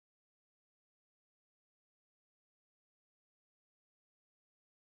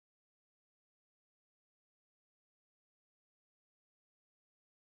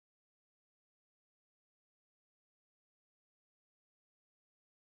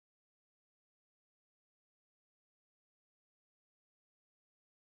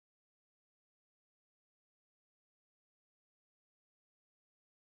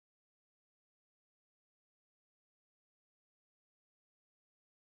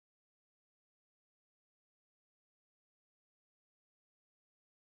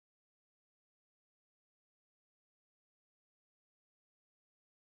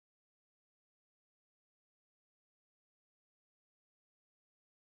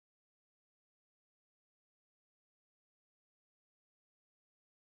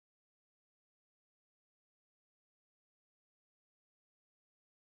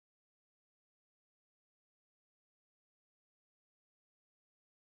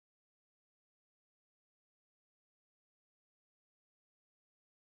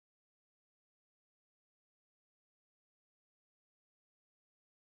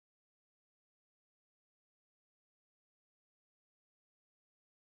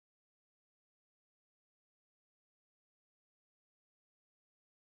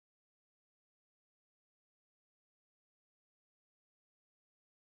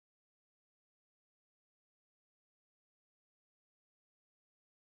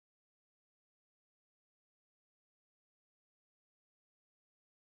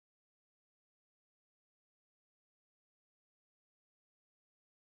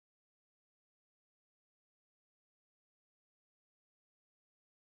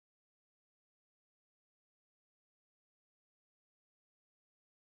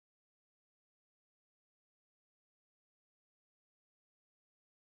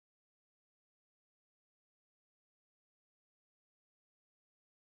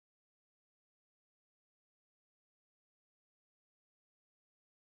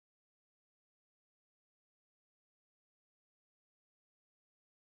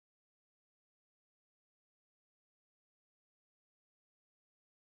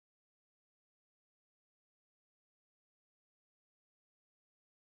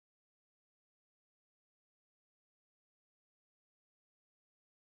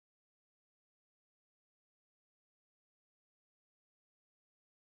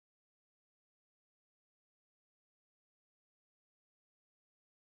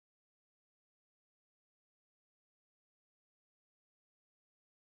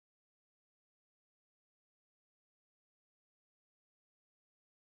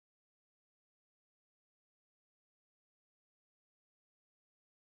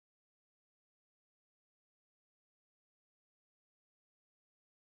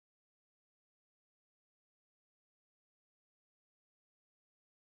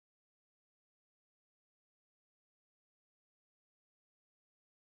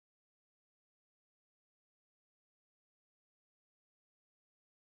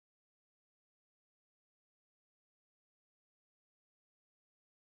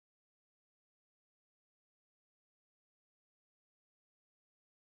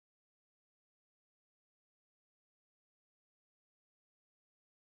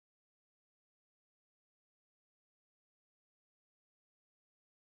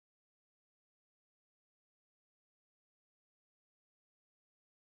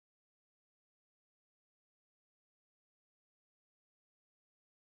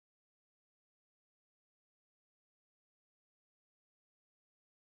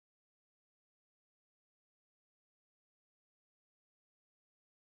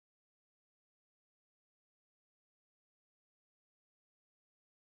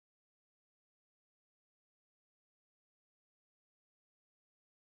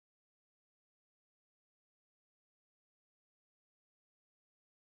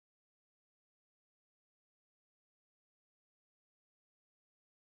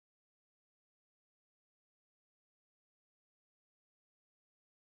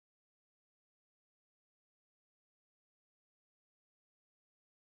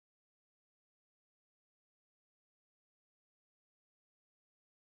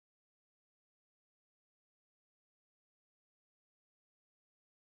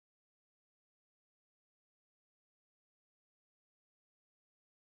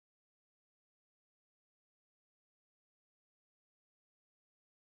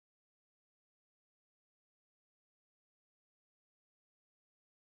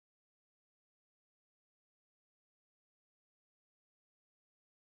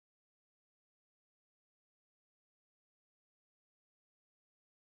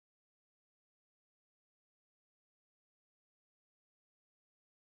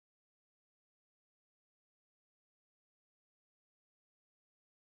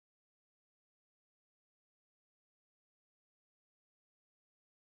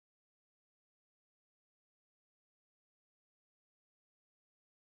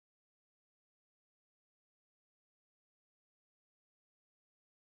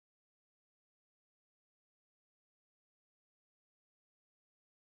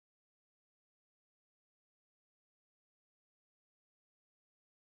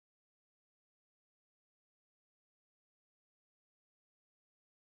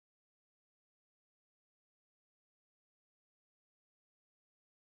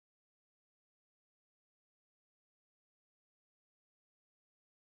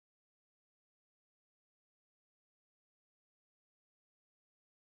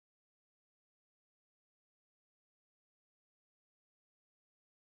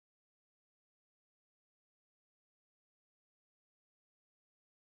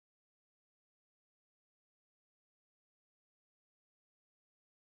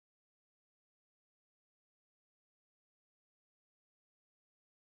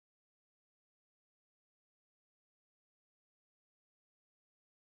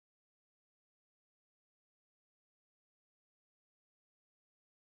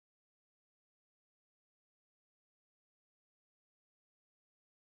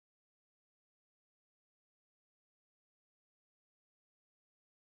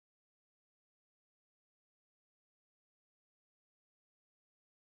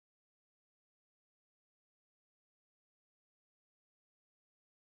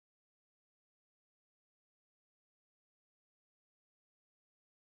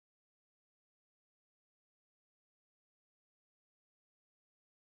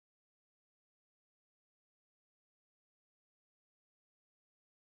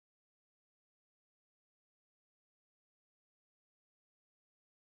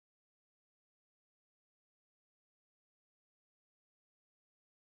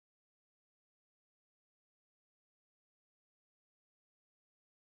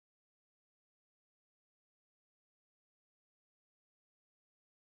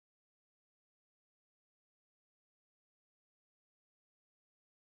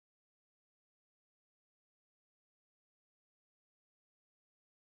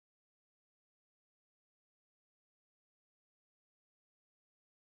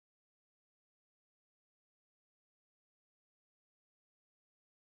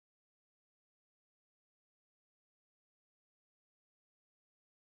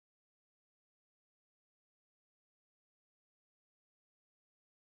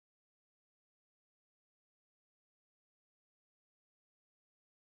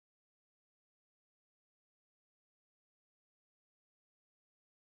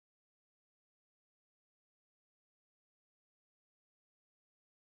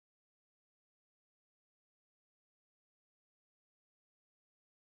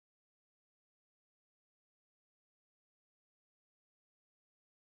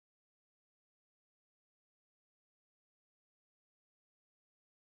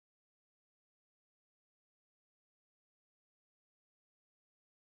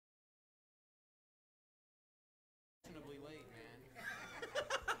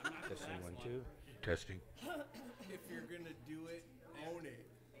Testing. If you're gonna do it, own it.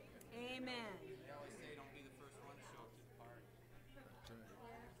 Amen. They always say don't be the first one to show up to the party.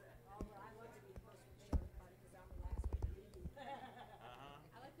 I like to be the first one to show the party because I'm the last one to leave. Uh-huh.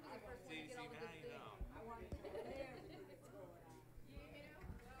 I like to be the first one See, to get all the now good you things. know. I want everything that's going on.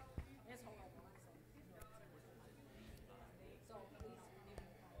 It's horrible. I'm so please forgive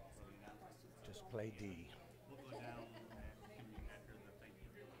me if I ask any questions. Just play D. We'll go down after the thing.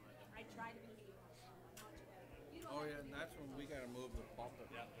 I try to behave myself. I'm much better. You don't Oh have yeah, and that's when we gotta move the pulpit.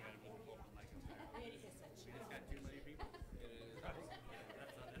 Yeah, we gotta move the like it's there. it is a We just got too many people. It is. That's a tough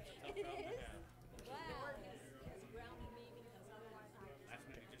It problem to is. have. Well, has grounded me because otherwise I just Last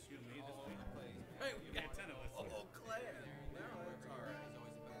minute, just you and me this week. Hey, You got 10 of us. oh, Claire. No, it's all right. There's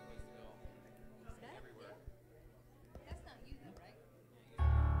always a better place to go. Everywhere. That's not you though, right?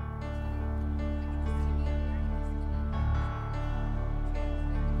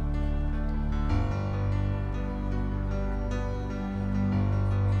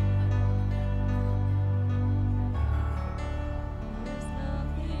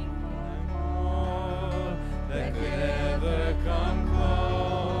 That could ever come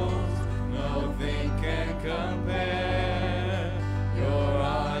close. Nothing can compare. You're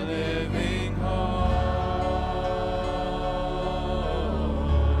our living hope.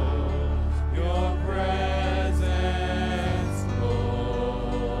 Your presence,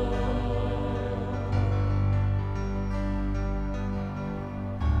 Lord.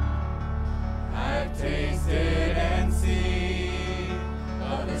 I've tasted and seen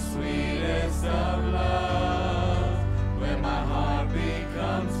of the sweetest of love, when my heart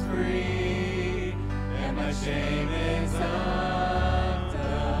becomes free and my shame is undone.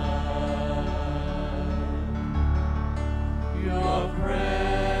 Your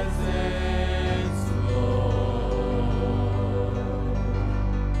presence, Lord.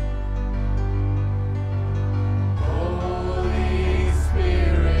 Holy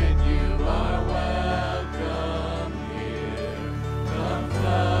Spirit, you are welcome here. Come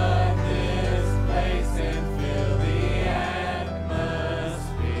flood this place and fill the atmosphere.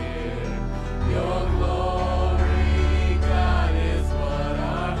 Your glory, God, is what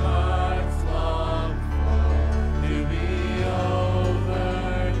our hearts long for. To be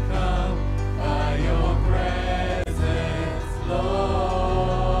overcome by your presence, Lord.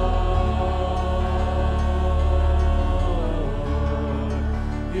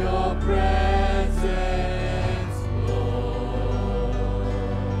 Your presence, Lord.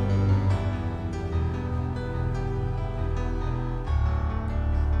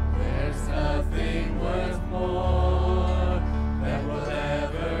 There's nothing worth more that will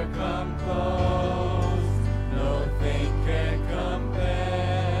ever come close. Nothing can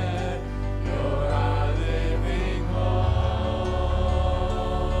compare. You're our living hope.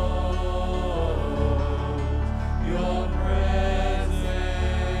 Your presence,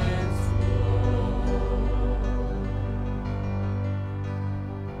 Lord.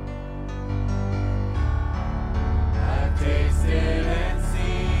 I've tasted and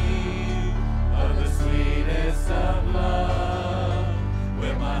seen of the sweetest of love,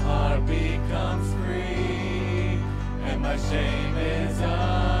 when my heart becomes free and my shame is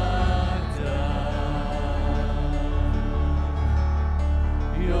undone.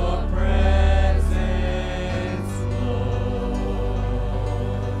 Your presence, Lord.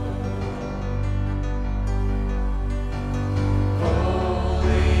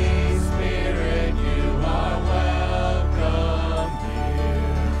 Holy Spirit, you are welcome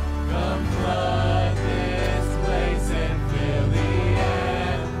here. Come flood this place and fill the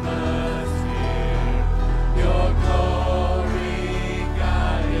atmosphere. Your glory,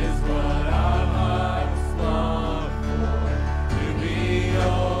 God,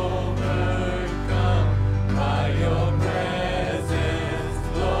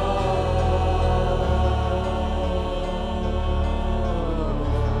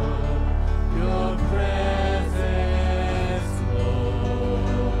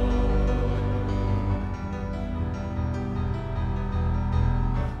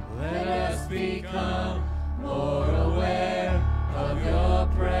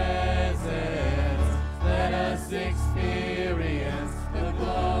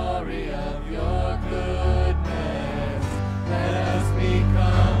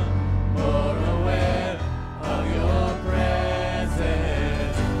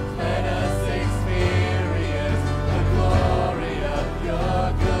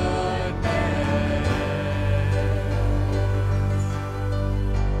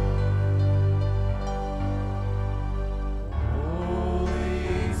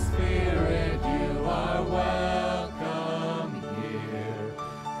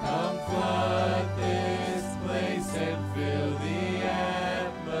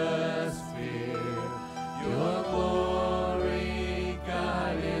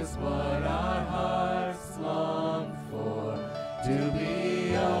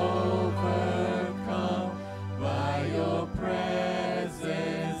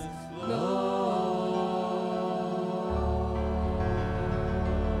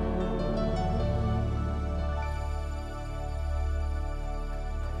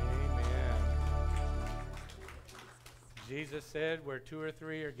 Jesus said, where two or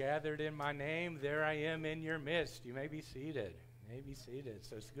three are gathered in my name, there I am in your midst. You may be seated. May be seated.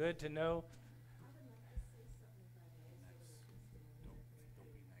 So it's good to know.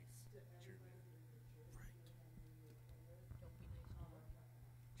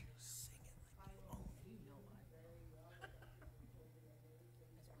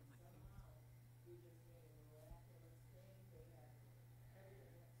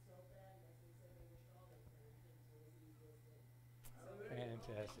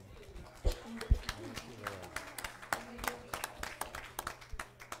 Fantastic. Thank you, Lord.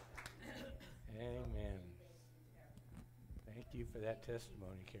 Amen. Thank you for that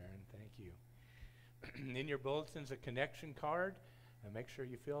testimony, Karen. Thank you. In your bulletin's a connection card. Make sure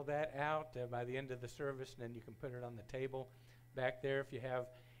you fill that out by the end of the service, and then you can put it on the table back there. If you have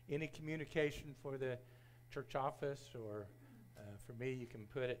any communication for the church office or for me, you can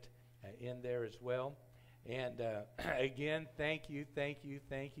put it in there as well. And again, thank you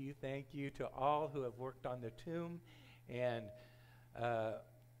to all who have worked on the tomb. And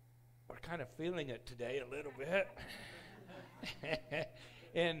we're kind of feeling it today a little bit.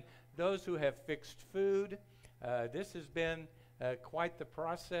 And those who have fixed food, this has been quite the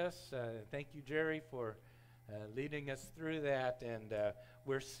process. Thank you, Jerry, for leading us through that. And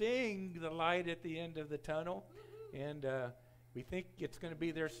we're seeing the light at the end of the tunnel. And we think it's going to be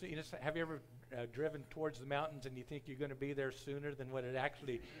there soon. Have you ever driven towards the mountains and you think you're going to be there sooner than what you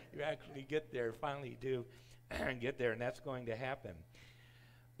actually get there? Finally, you do get there, and that's going to happen.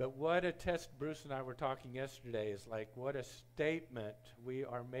 But what a test, Bruce and I were talking yesterday, is like what a statement we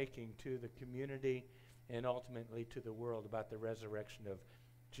are making to the community and ultimately to the world about the resurrection of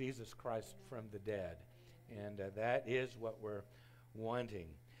Jesus Christ from the dead. And that is what we're wanting.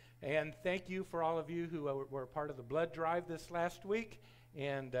 And thank you for all of you who were part of the blood drive this last week.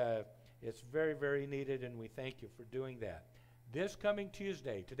 And it's very, very needed, and we thank you for doing that. This coming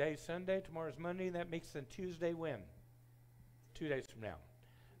Tuesday, today's Sunday, tomorrow's Monday, that makes it Tuesday when? 2 days from now.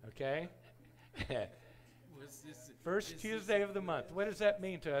 Okay? First Tuesday of the month. What does that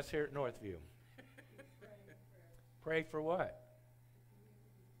mean to us here at Northview? Pray for what?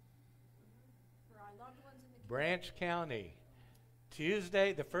 For our loved ones in the Branch County.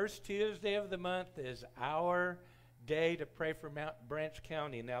 Tuesday, the first Tuesday of the month is our day to pray for Branch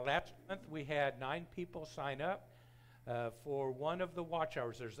County. Now, last month we had 9 people sign up for one of the watch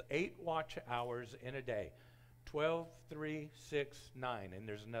hours. There's 8 watch hours in a day. 12, 3, 6, 9. And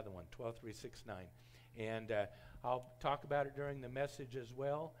there's another one, 12, 3, 6, 9. And I'll talk about it during the message as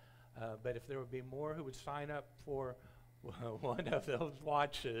well. But if there would be more who would sign up for one of those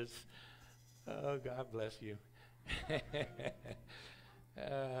watches, oh, God bless you.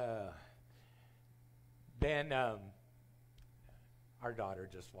 Then our daughter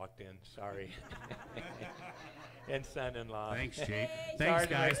just walked in, sorry. And son-in-law. Thanks, Jake. Thanks,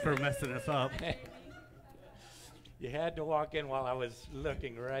 guys, for messing us up. You had to walk in while I was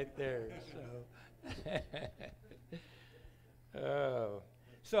looking right there.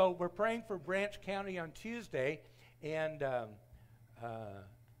 So we're praying for Branch County on Tuesday, and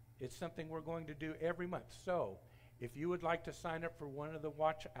it's something we're going to do every month. So if you would like to sign up for one of the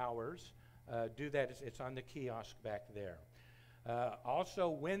watch hours, do that. It's on the kiosk back there. Also,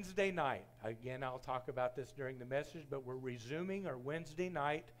 Wednesday night, again, I'll talk about this during the message, but we're resuming our Wednesday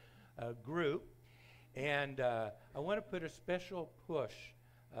night group. And I want to put a special push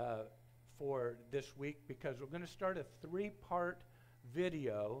for this week because we're going to start a 3-part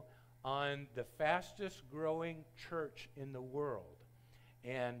video on the fastest growing church in the world.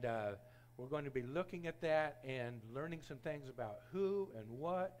 And we're going to be looking at that and learning some things about who and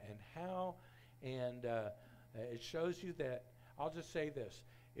what and how. And it shows you that, I'll just say this,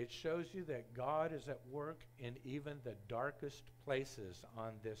 it shows you that God is at work in even the darkest places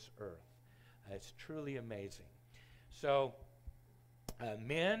on this earth. It's truly amazing. So,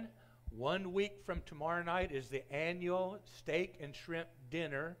 men, 1 week from tomorrow night is the annual steak and shrimp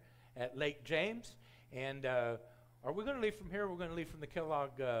dinner at Lake James. And are we going to leave from here, or we're going to leave from the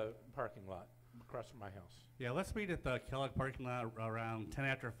Kellogg parking lot across from my house? Yeah, let's meet at the Kellogg parking lot around 10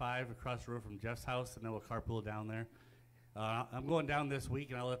 after 5 across the road from Jeff's house, and then we'll carpool down there. I'm going down this week,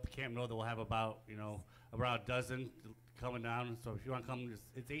 and I'll let the camp know that we'll have about a dozen coming down. So if you want to come,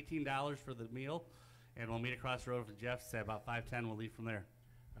 it's $18 for the meal, and we'll meet across the road from Jeff's at about 5:10. We'll leave from there.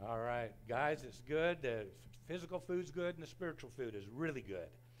 All right, guys, it's good. The physical food's good, and the spiritual food is really good.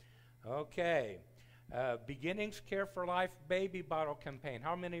 Okay, Beginnings Care for Life baby bottle campaign.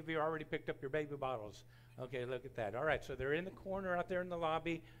 How many of you already picked up your baby bottles? Okay, look at that. All right, so they're in the corner out there in the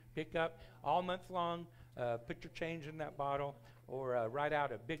lobby. Pick up all month long. Put your change in that bottle, or write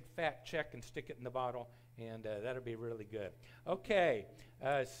out a big fat check and stick it in the bottle, and that'll be really good. Okay,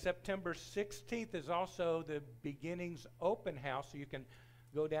 September 16th is also the Beginnings Open House, so you can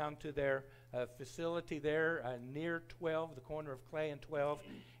go down to their facility there near 12, the corner of Clay and 12,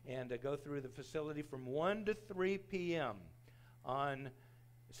 and go through the facility from 1 to 3 p.m. on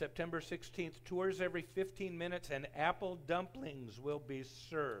September 16th. Tours every 15 minutes, and apple dumplings will be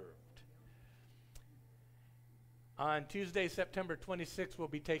served. On Tuesday, September 26th, we'll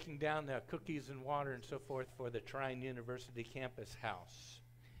be taking down the cookies and water and so forth for the Trine University Campus House.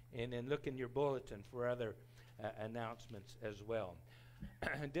 And then look in your bulletin for other announcements as well.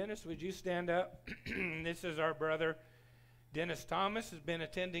 Dennis, would you stand up? This is our brother. Dennis Thomas has been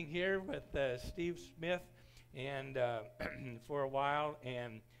attending here with Steve Smith and for a while,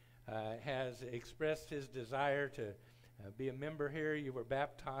 and has expressed his desire to be a member here. You were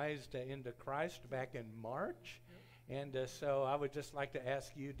baptized into Christ back in March. And so I would just like to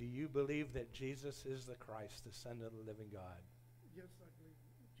ask you, do you believe that Jesus is the Christ, the Son of the living God? Yes, I believe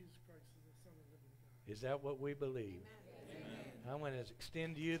Jesus Christ is the Son of the living God. Is that what we believe? Amen. I want to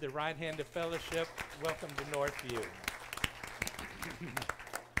extend to you the right hand of fellowship. Welcome to Northview.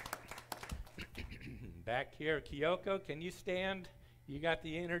 Back here, Kyoko, can you stand? You got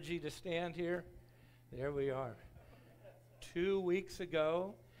the energy to stand here? There we are. 2 weeks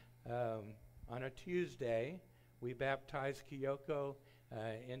ago, on a Tuesday, we baptized Kyoko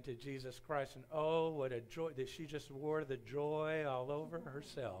into Jesus Christ. And oh, what a joy that she just wore the joy all over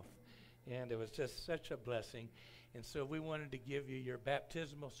herself. And it was just such a blessing. And so we wanted to give you your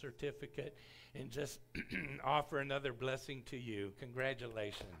baptismal certificate and just offer another blessing to you.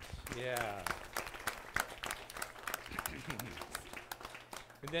 Congratulations. Yeah.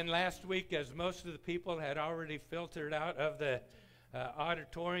 And then last week, as most of the people had already filtered out of the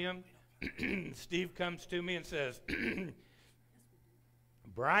auditorium, Steve comes to me and says,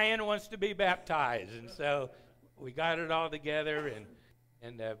 Brian wants to be baptized. And so we got it all together.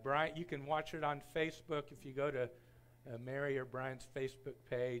 And Brian, you can watch it on Facebook if you go to Mary or Brian's Facebook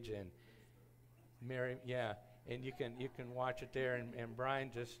page. And Mary, yeah, and you can watch it there. And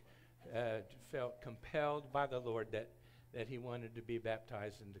Brian just felt compelled by the Lord that he wanted to be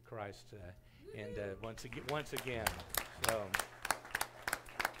baptized into Christ. And once again, so...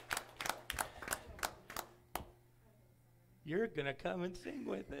 You're going to come and sing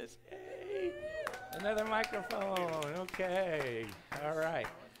with us. Hey, another microphone. Okay. All right.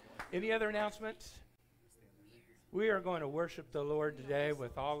 Any other announcements? We are going to worship the Lord today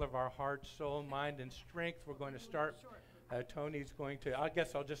with all of our heart, soul, mind, and strength. We're going to start. Tony's going to, I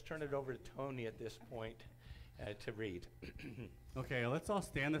guess I'll just turn it over to Tony at this point to read. Okay, let's all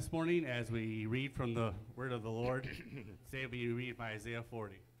stand this morning as we read from the word of the Lord. Today we read from Isaiah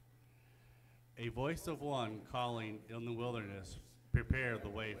 40. A voice of one calling in the wilderness, prepare the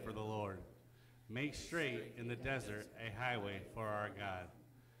way for the Lord. Make straight in the desert a highway for our God.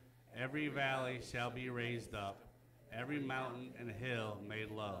 Every valley shall be raised up, every mountain and hill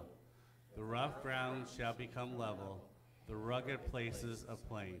made low. The rough ground shall become level, the rugged places a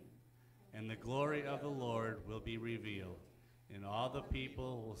plain. And the glory of the Lord will be revealed, and all the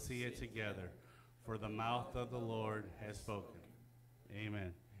people will see it together, for the mouth of the Lord has spoken.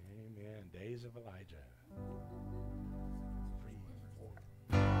 Amen. Amen. Days of Elijah.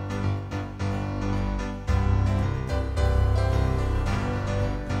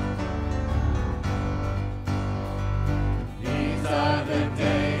 These are the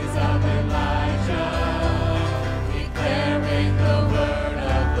days of Elijah, declaring the word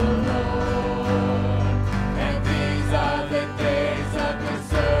of the Lord. And these are the days of the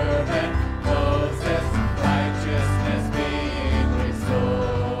servant Moses, righteousness being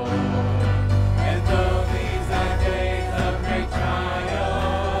restored. And though these are days of great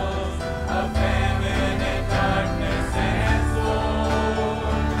trials, of famine and darkness and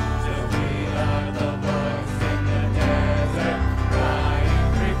sword, till we are the voice in the desert, crying,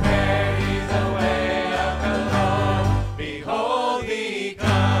 prepare ye the way of the Lord. Behold, he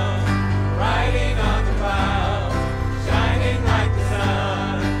comes, riding on the clouds, shining like the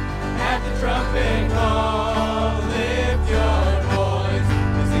sun. At the trumpet call, lift your voice,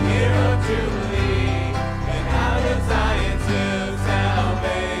 as the year of Jubilee, and out of Zion to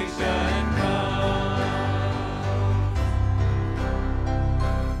salvation comes.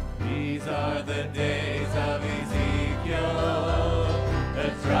 These are the days of Ezekiel, the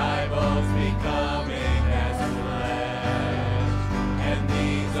dry bones becoming as flesh. And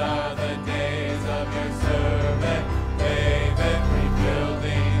these are the days of your servant David,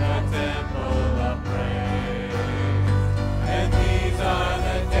 rebuilding a temple of praise. And these are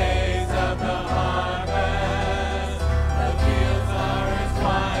the days of the harvest, the fields are as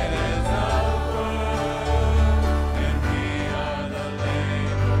white as snow.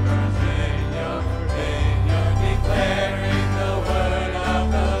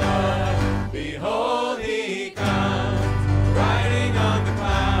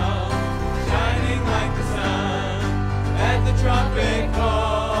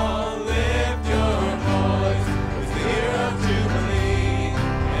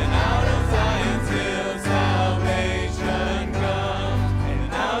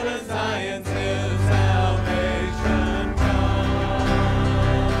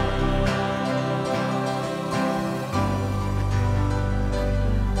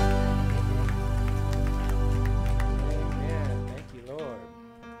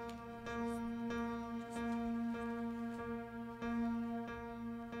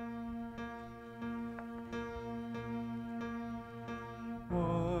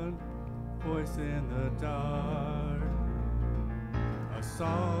 voice in the dark, a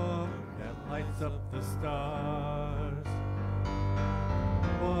song that lights up the stars,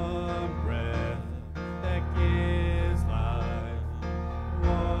 one breath that gives life,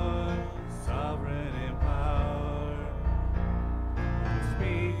 one sovereign in power, who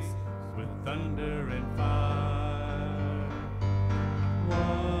speaks with thunder and fire,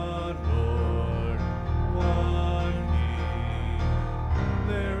 one Lord, one King.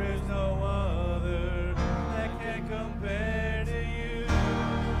 There is no other that can compare to you.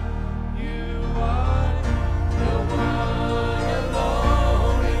 You are the one.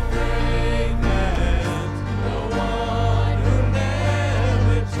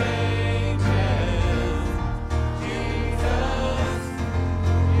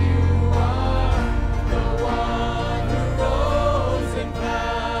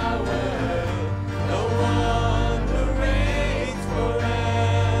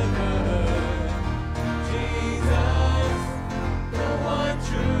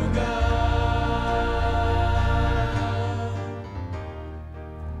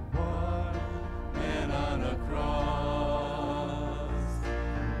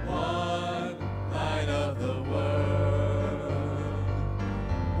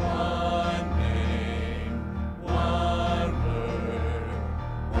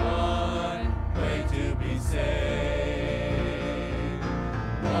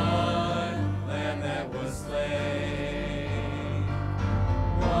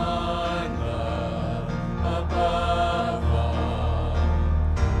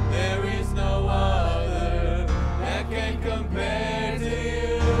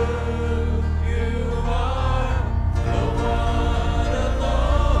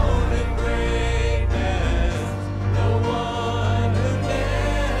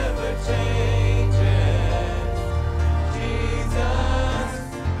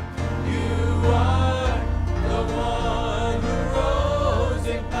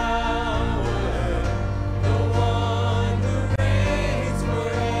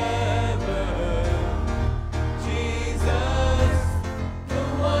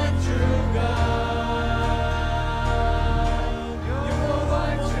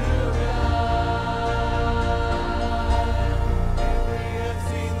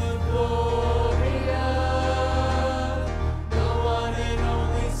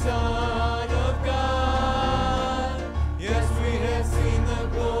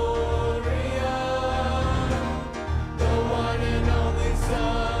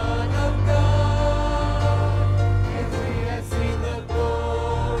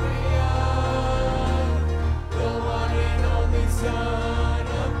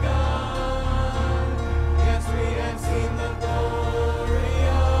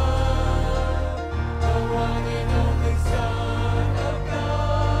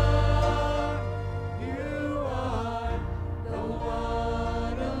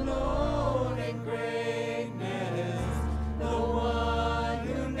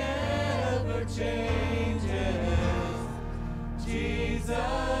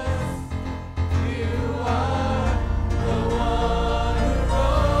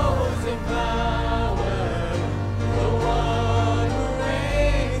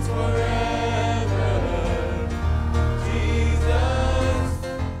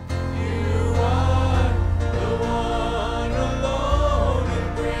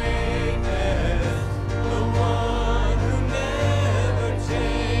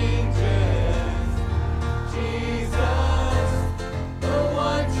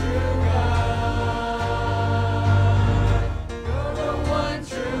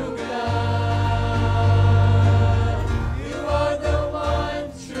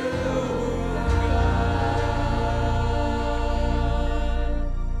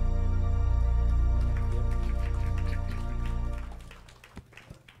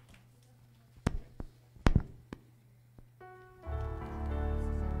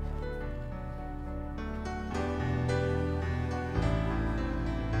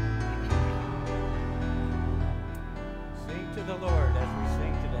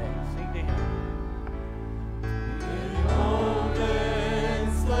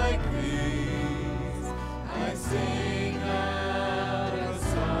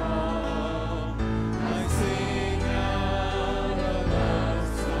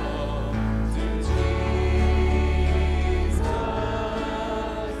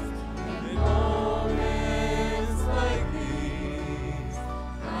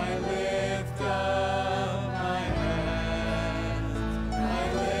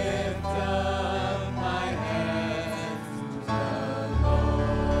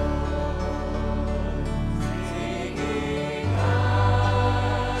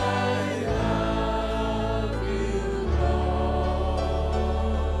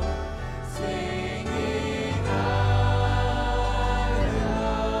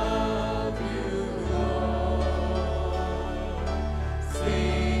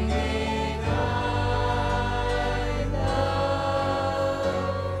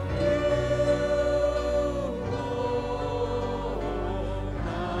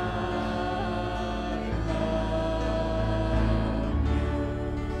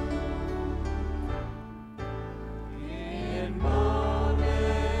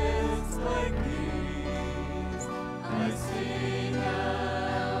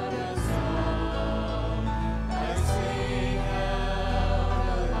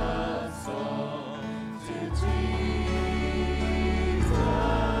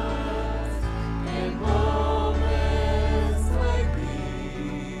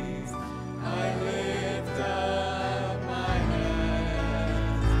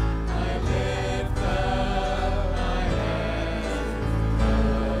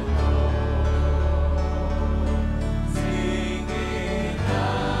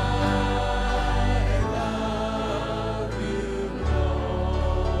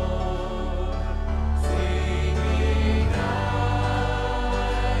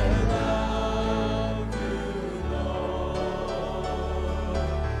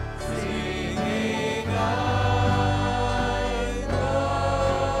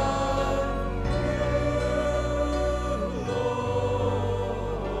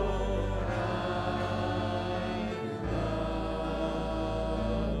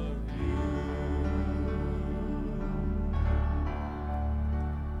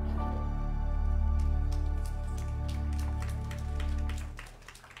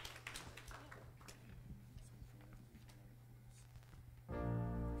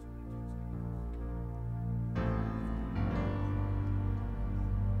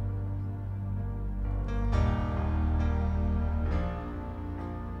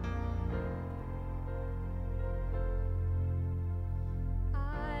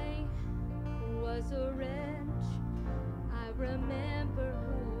 was a wretch. I remember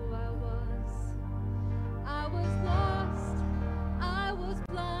who I was. I was lost, I was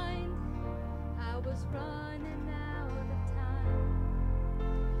blind, I was running out of time.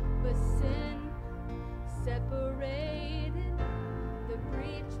 But sin separated, the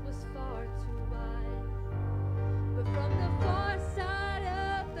breach was far too wide. But from the far side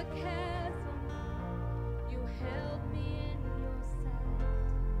of the chasm, you held me in your sight.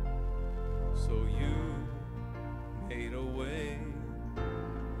 So you made a way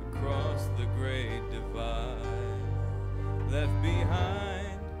across the great divide, left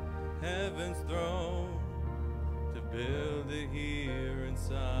behind heaven's throne to build it here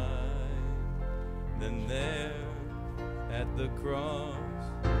inside. Then there at the cross,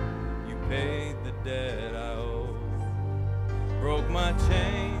 you paid the debt I owe, broke my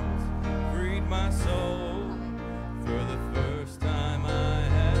chains, freed my soul. For the first time I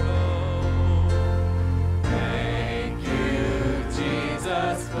had hope. Thank you,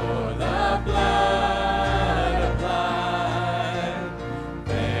 Jesus, for the blood applied.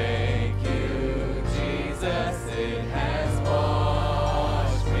 Thank you, Jesus, it has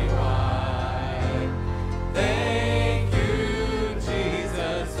washed me white. Thank you,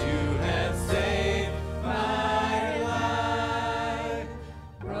 Jesus, you have saved my life.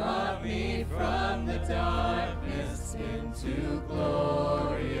 Brought me from the darkness into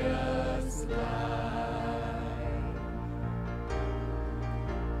glorious light.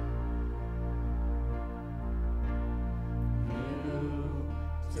 You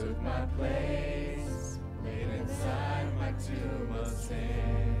took my place, laid inside my tomb of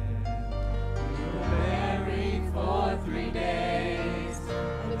sin. You were buried for 3 days,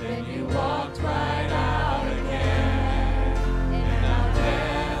 but then you walked right out again. And now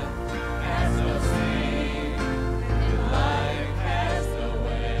death has no sting, and life has no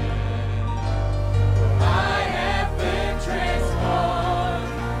end. For I have been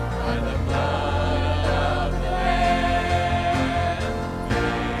transformed by the blood of the Lamb.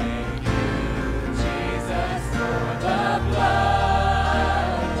 Thank you, Jesus, for the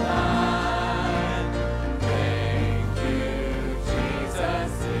blood applied. Thank you,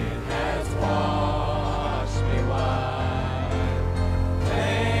 Jesus, it has washed me white.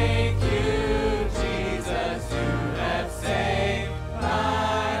 Thank you, Jesus, you have saved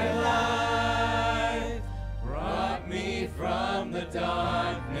my life. Brought me from the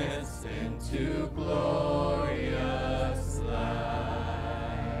darkness into glorious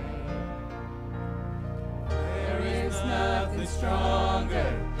light. There is nothing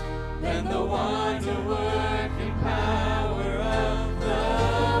stronger than the wonder working power of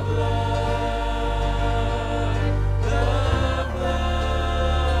the blood. The blood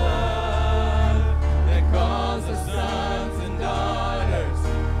that calls us sons and daughters.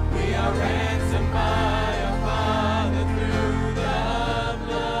 We are ransomed by our Father through the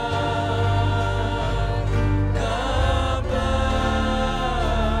blood. The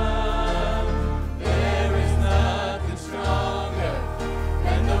blood. There is nothing stronger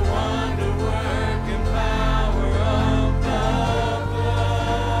than the wonder working power of the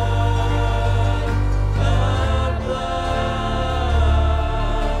blood. The blood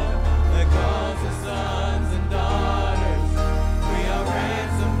that calls us sons and daughters. We are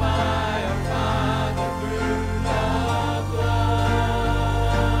ransomed by our Father through the blood.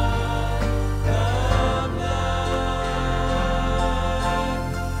 The blood.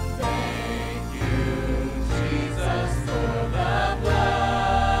 Thank you, Jesus, for the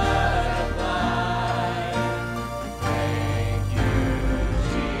blood applied. Thank you,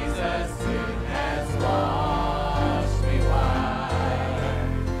 Jesus, it has washed me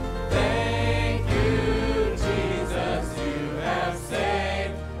white. Thank you, Jesus, you have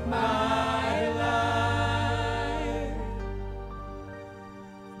saved my life.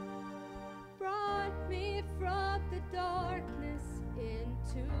 Brought me from the darkness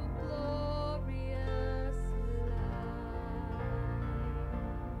into glorious light.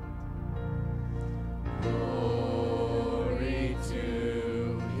 Glory to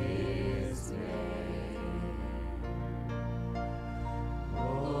his name.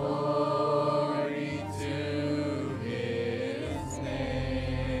 Glory to his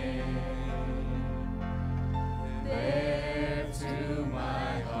name. There to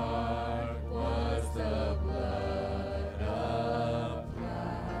my heart was the blood applied.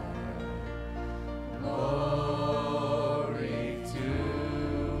 Glory to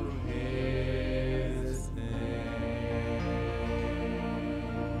his name.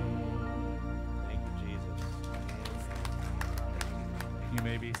 Thank you, Jesus. You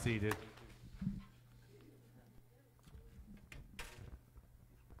may be seated.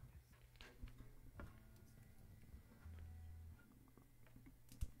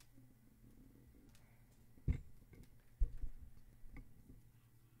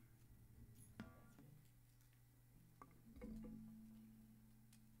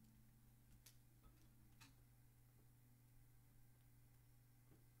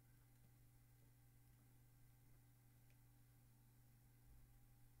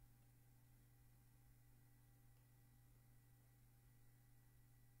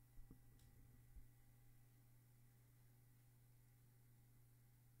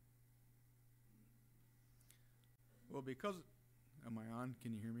 Well, because, am I on?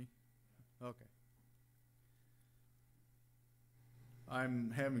 Can you hear me? Okay.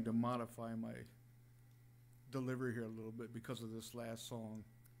 I'm having to modify my delivery here a little bit because of this last song.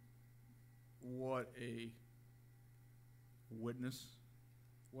 What a witness.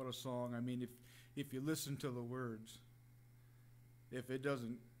 What a song. I mean, if you listen to the words, if it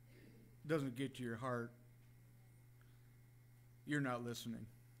doesn't get to your heart, you're not listening.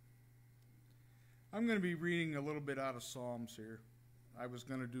 I'm going to be reading a little bit out of Psalms here. I was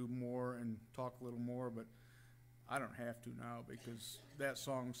going to do more and talk a little more, but I don't have to now because that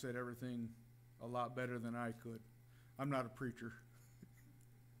song said everything a lot better than I could. I'm not a preacher.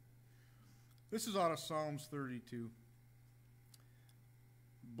 This is out of Psalms 32.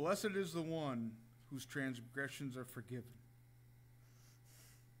 Blessed is the one whose transgressions are forgiven,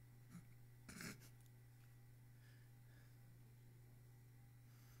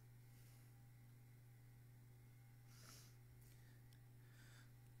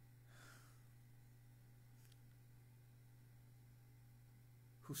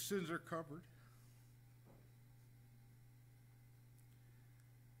 whose sins are covered.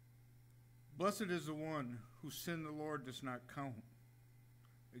 Blessed is the one whose sin the Lord does not count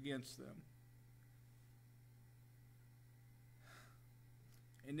against them,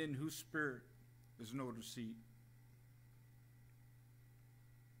 and in whose spirit is no deceit.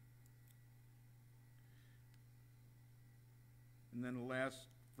 And then the last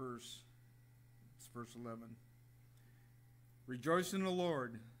verse, it's verse 11. Rejoice in the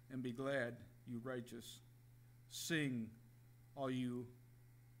Lord and be glad, you righteous. Sing, all you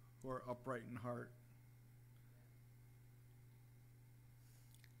who are upright in heart.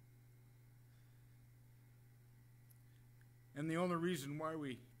 And the only reason why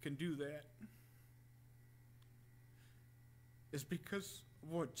we can do that is because of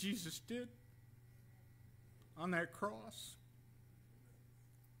what Jesus did on that cross.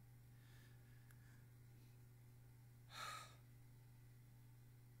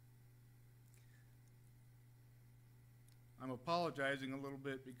 I'm apologizing a little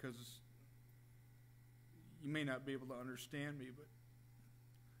bit because you may not be able to understand me, but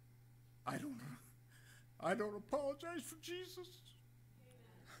I don't apologize for Jesus.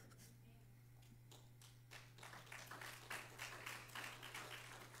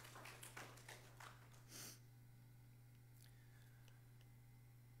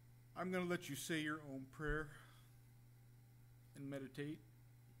 I'm going to let you say your own prayer and meditate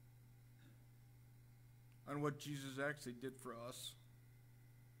on what Jesus actually did for us.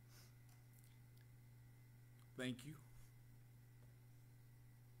 Thank you.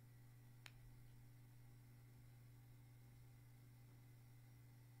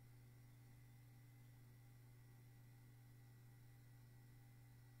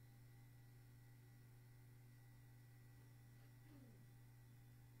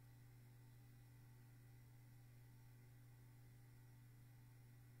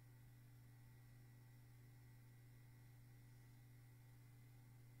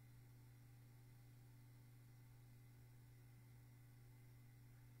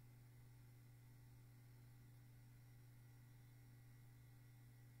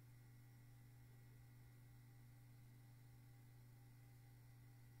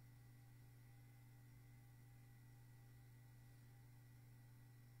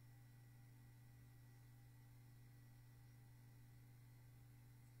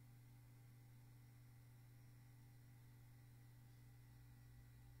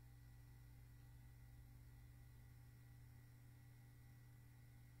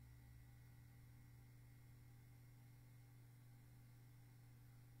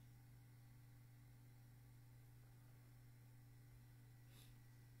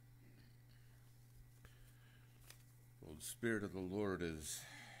 Well, the Spirit of the Lord is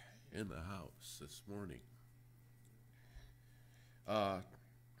in the house this morning.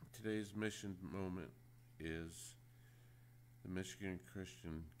 Today's mission moment is the Michigan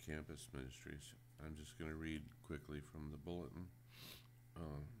Christian Campus Ministries. I'm just going to read quickly from the bulletin.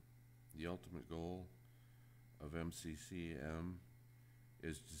 The ultimate goal of MCCM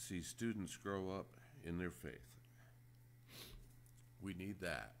is to see students grow up in their faith. We need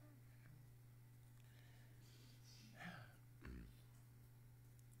that.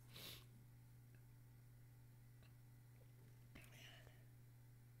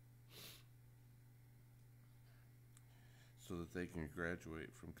 So that they can graduate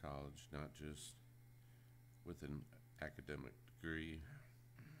from college not just with an academic degree,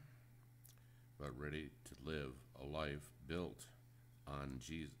 but ready to live a life built on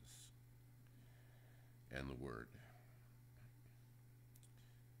Jesus and the Word.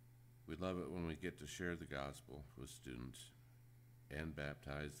 We love it when we get to share the gospel with students and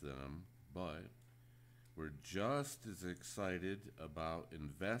baptize them, but we're just as excited about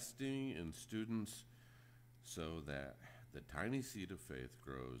investing in students so that the tiny seed of faith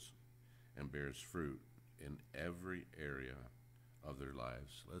grows and bears fruit in every area of their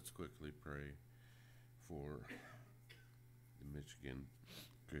lives. Let's quickly pray for the Michigan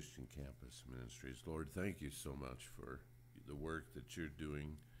Christian Campus Ministries. Lord, thank you so much for the work that you're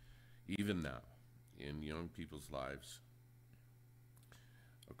doing even now in young people's lives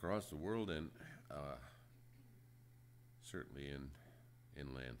across the world and certainly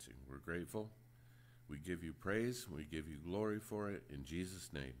in Lansing. We're grateful. We give you praise. We give you glory for it. In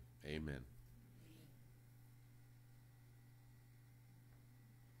Jesus' name, amen.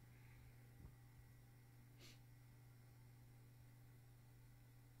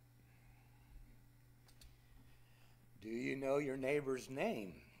 Do you know your neighbor's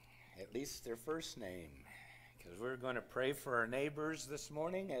name? At least their first name. Because we're going to pray for our neighbors this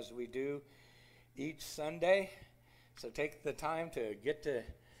morning as we do each Sunday. So take the time to get to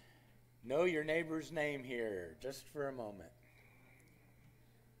know your neighbor's name here just for a moment.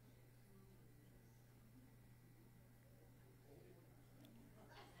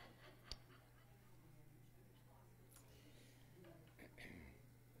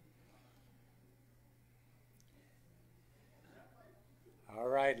 All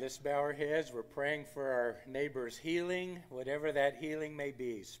right, let's bow our heads. We're praying for our neighbor's healing, whatever that healing may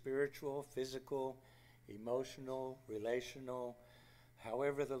be, spiritual, physical, emotional, relational,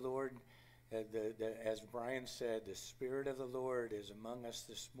 however the Lord, as Brian said, the Spirit of the Lord is among us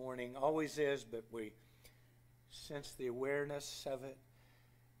this morning, always is, but we sense the awareness of it.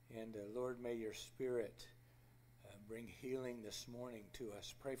 And Lord, may your Spirit bring healing this morning to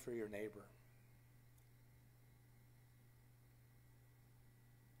us. Pray for your neighbor.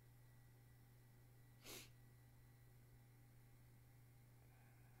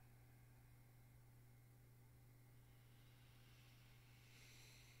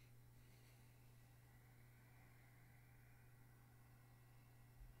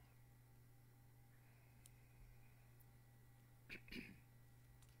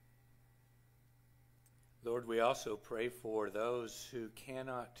 Lord, we also pray for those who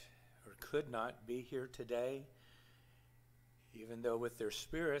cannot or could not be here today, even though with their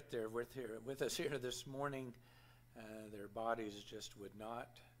spirit they're with us here this morning. Their bodies just would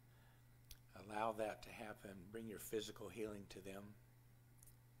not allow that to happen. Bring your physical healing to them.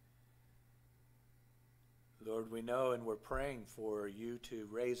 Lord, we know and we're praying for you to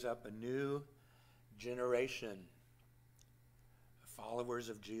raise up a new generation of followers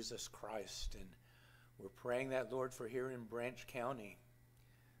of Jesus Christ. And we're praying that, Lord, for here in Branch County.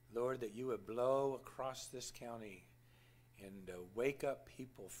 Lord, that you would blow across this county and wake up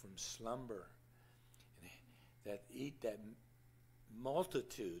people from slumber. And that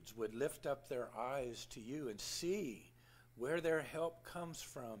multitudes would lift up their eyes to you and see where their help comes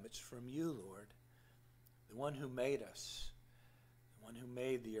from. It's from you, Lord, the one who made us, the one who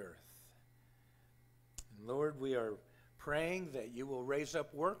made the earth. And Lord, we are praying that you will raise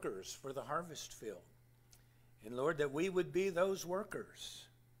up workers for the harvest field. And Lord, that we would be those workers.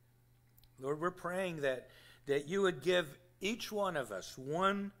 Lord, we're praying that you would give each one of us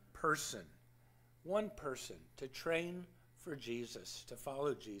one person to train for Jesus, to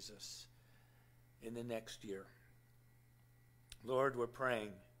follow Jesus in the next year. Lord, we're praying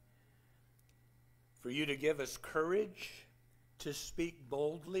for you to give us courage to speak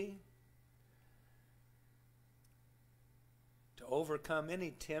boldly, to overcome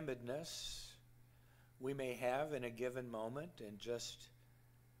any timidness we may have in a given moment, and just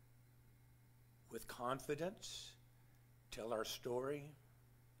with confidence tell our story,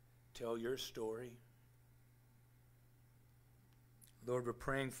 tell your story. Lord, we're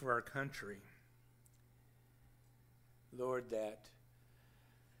praying for our country. Lord, that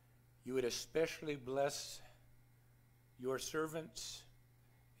you would especially bless your servants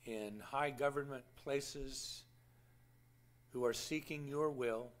in high government places who are seeking your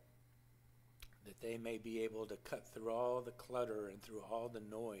will, that they may be able to cut through all the clutter and through all the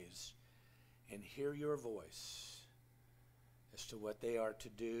noise and hear your voice as to what they are to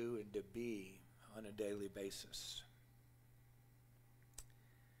do and to be on a daily basis.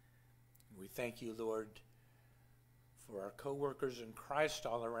 We thank you, Lord, for our co-workers in Christ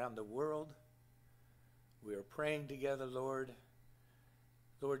all around the world. We are praying together, Lord.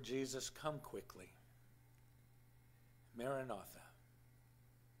 Lord Jesus, come quickly. Maranatha.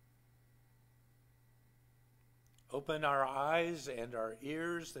 Open our eyes and our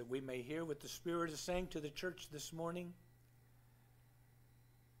ears that we may hear what the Spirit is saying to the church this morning.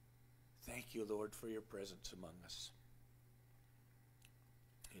 Thank you, Lord, for your presence among us.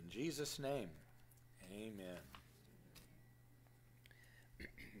 In Jesus' name, amen.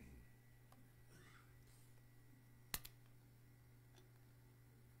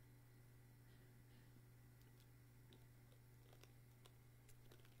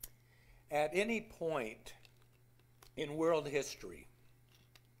 At any point in world history,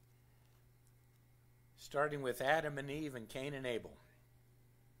 starting with Adam and Eve and Cain and Abel,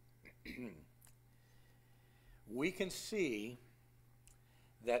 we can see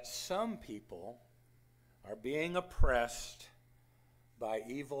that some people are being oppressed by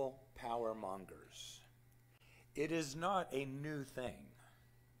evil power mongers. It is not a new thing.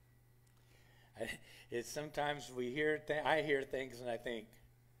 It's sometimes we hear I hear things and I think,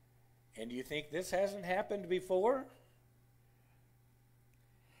 and do you think this hasn't happened before?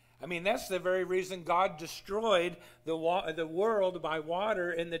 I mean, that's the very reason God destroyed the world by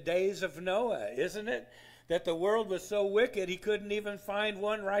water in the days of Noah, isn't it? That the world was so wicked he couldn't even find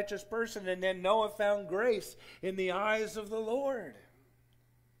one righteous person, and then Noah found grace in the eyes of the Lord.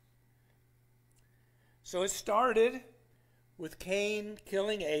 So it started with Cain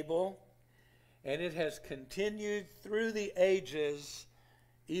killing Abel, and it has continued through the ages,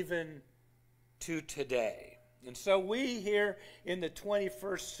 even to today. And so we here in the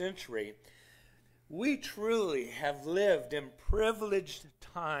 21st century, we truly have lived in privileged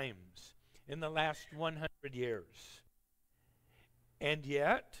times in the last 100 years. And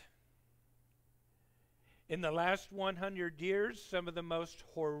yet, in the last 100 years, some of the most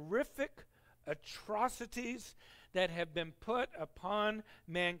horrific atrocities that have been put upon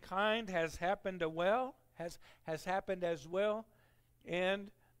mankind has happened has happened as well, and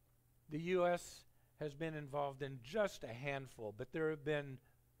the U.S. has been involved in just a handful, but there have been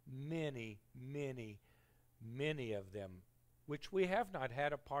many, many, many of them which we have not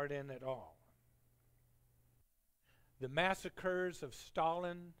had a part in at all. The massacres of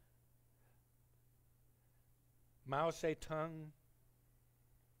Stalin, Mao Zedong,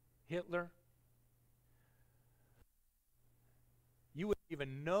 Hitler. You wouldn't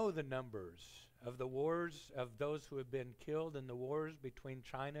even know the numbers of the wars, of those who have been killed in the wars between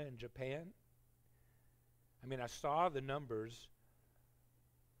China and Japan. I mean, I saw the numbers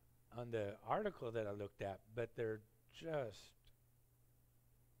on the article that I looked at, but they're just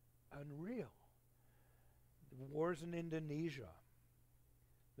unreal. The wars in Indonesia,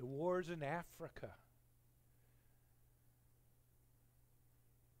 the wars in Africa,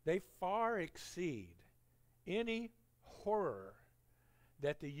 they far exceed any horror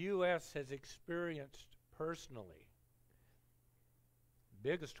that the U.S. has experienced personally.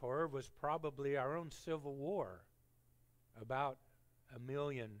 Biggest horror was probably our own Civil War. About 1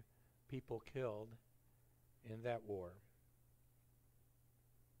 million people killed in that war.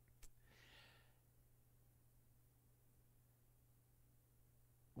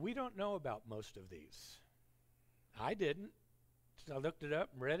 We don't know about most of these. I didn't. So I looked it up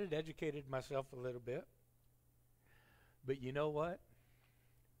and read it, educated myself a little bit. But you know what?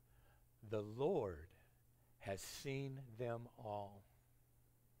 The Lord has seen them all.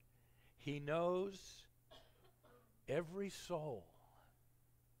 He knows every soul,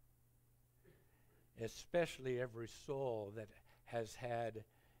 especially every soul that has had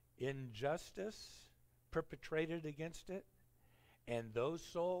injustice perpetrated against it, and those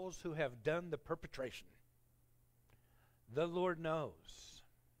souls who have done the perpetration. The Lord knows,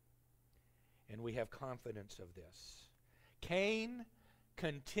 and we have confidence of this. Cain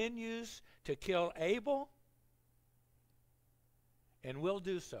continues to kill Abel, and will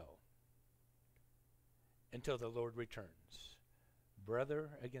do so until the Lord returns. Brother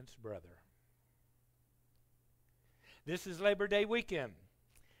against brother. This is Labor Day weekend.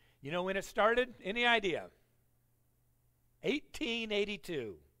 You know when it started? Any idea?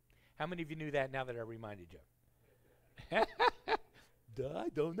 1882. How many of you knew that now that I reminded you? I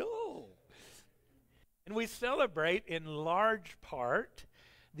don't know. And we celebrate in large part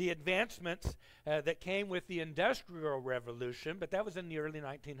the advancements that came with the Industrial Revolution, but that was in the early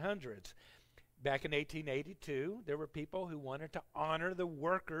 1900s. Back in 1882, there were people who wanted to honor the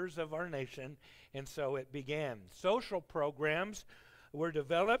workers of our nation, and so it began. Social programs were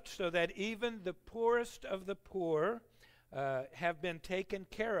developed so that even the poorest of the poor have been taken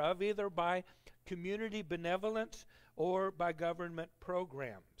care of, either by community benevolence or by government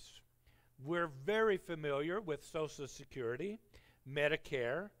programs. We're very familiar with Social Security,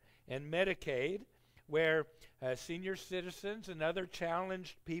 Medicare, and Medicaid, where senior citizens and other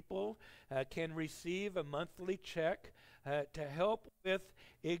challenged people can receive a monthly check to help with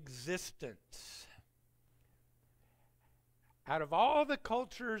existence. Out of all the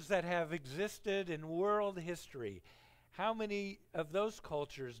cultures that have existed in world history, how many of those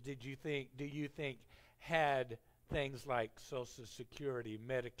cultures do you think had things like Social Security,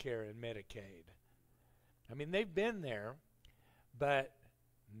 Medicare, and Medicaid? I mean, they've been there, but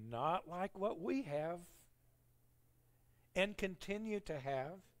not like what we have and continue to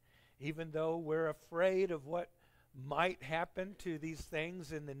have, even though we're afraid of what might happen to these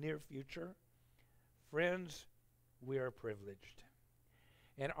things in the near future. Friends, we are privileged,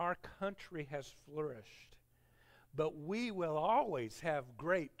 and our country has flourished, but we will always have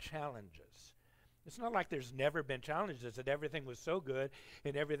great challenges. It's not like there's never been challenges, that everything was so good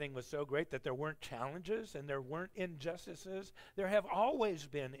and everything was so great that there weren't challenges and there weren't injustices. There have always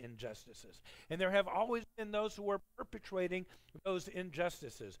been injustices, and there have always been those who are perpetrating those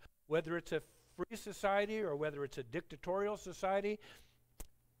injustices. Whether it's a free society or whether it's a dictatorial society,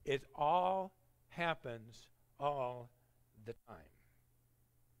 it all happens all the time.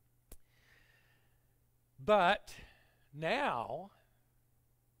 But now,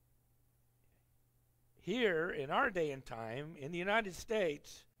 here in our day and time, in the United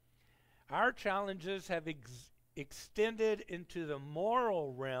States, our challenges have extended into the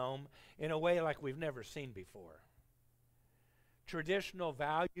moral realm in a way like we've never seen before. Traditional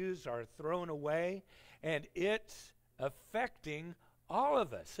values are thrown away, and it's affecting all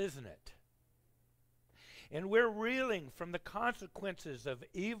of us, isn't it? And we're reeling from the consequences of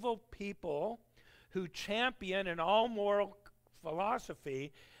evil people who champion an all-moral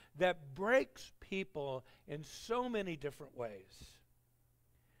philosophy that breaks people in so many different ways.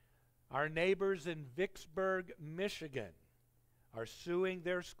 Our neighbors in Vicksburg, Michigan, are suing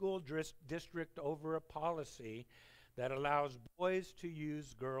their school district over a policy that allows boys to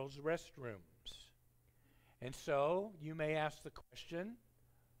use girls' restrooms. And so you may ask the question,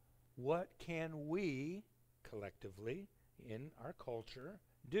 what can we collectively in our culture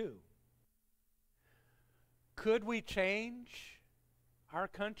do? Could we change our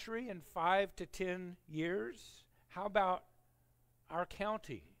country in 5 to 10 years? How about our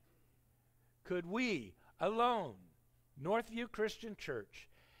county? Could we alone, Northview Christian Church,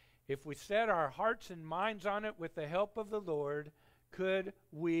 if we set our hearts and minds on it with the help of the Lord, could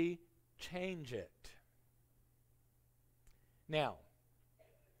we change it? Now,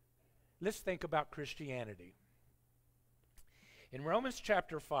 let's think about Christianity. In Romans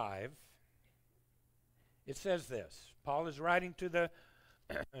chapter 5, it says this. Paul is writing to the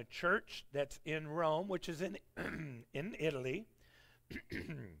church that's in Rome, which is in Italy.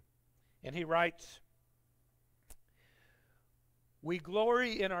 And he writes, "We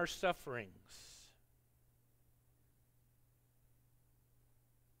glory in our sufferings."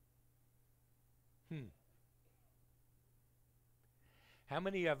 How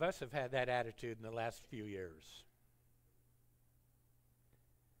many of us have had that attitude in the last few years?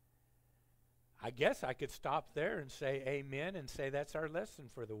 I guess I could stop there and say amen and say that's our lesson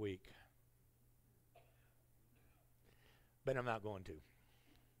for the week. But I'm not going to.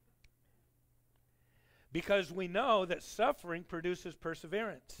 Because we know that suffering produces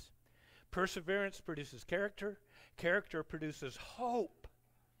perseverance. Perseverance produces character. Character produces hope.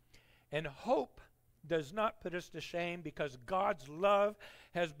 And hope does not put us to shame, because God's love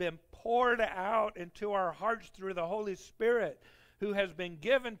has been poured out into our hearts through the Holy Spirit who has been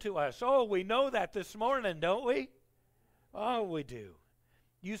given to us. Oh, we know that this morning, don't we? Oh, we do.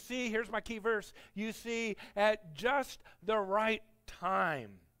 You see, here's my key verse. You see, at just the right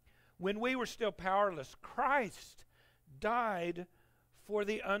time, when we were still powerless, Christ died for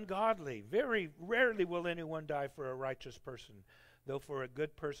the ungodly. Very rarely will anyone die for a righteous person, though for a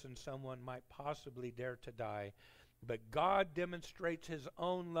good person someone might possibly dare to die. But God demonstrates his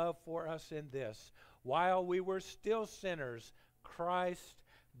own love for us in this: while we were still sinners, Christ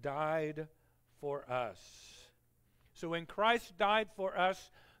died for us. So when Christ died for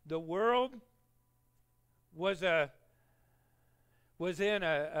us, the world was in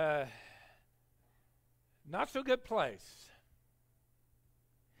a not so good place.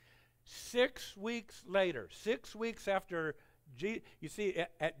 6 weeks later, 6 weeks after, you see,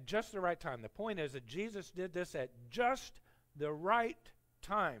 at just the right time. The point is that Jesus did this at just the right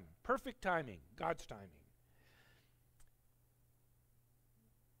time. Perfect timing, God's timing.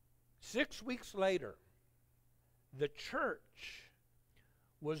 6 weeks later, the church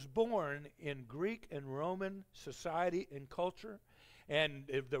was born in Greek and Roman society and culture. And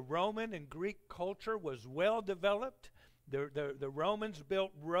the Roman and Greek culture was well developed. The Romans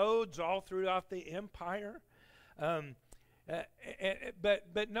built roads all throughout the empire. But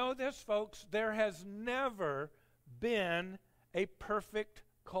know this, folks, there has never been a perfect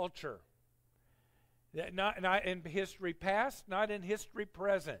culture. Not in history past, not in history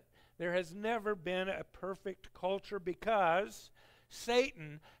present. There has never been a perfect culture because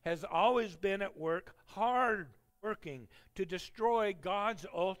Satan has always been at work, hard working to destroy God's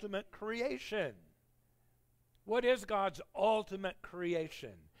ultimate creation. What is God's ultimate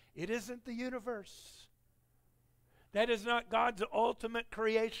creation? It isn't the universe. That is not God's ultimate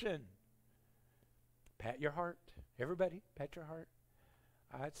creation. Pat your heart. Everybody, pat your heart.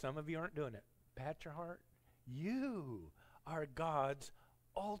 Some of you aren't doing it. Pat your heart. You are God's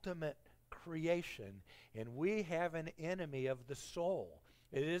ultimate creation, and we have an enemy of the soul.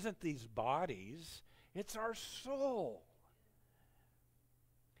 It isn't these bodies, it's our soul.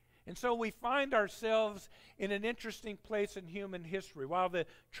 And so we find ourselves in an interesting place in human history. While the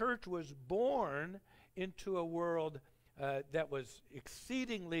church was born into a world that was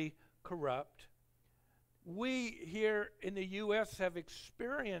exceedingly corrupt, we here in the U.S. have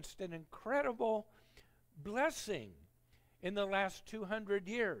experienced an incredible blessing in the last 200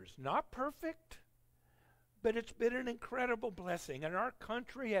 years. Not perfect, but it's been an incredible blessing. And our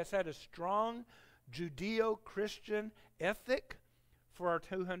country has had a strong Judeo-Christian ethic for our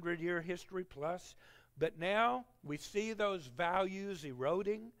 200-year history plus. But now we see those values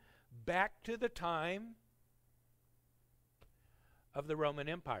eroding back to the time of the Roman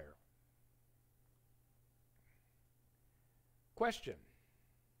Empire. Question: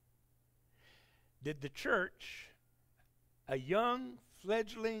 did the church, a young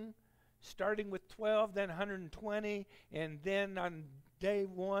fledgling starting with 12, then 120, and then on day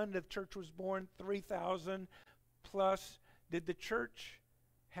one the church was born 3,000 plus, did the church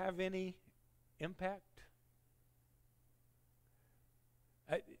have any impact?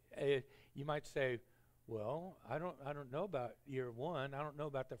 You might say, well, I don't know about year one. I don't know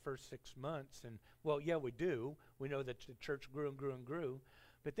about the first 6 months. And, well, yeah, we do. We know that the church grew and grew and grew.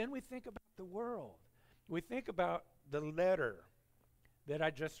 But then we think about the world. We think about the letter that I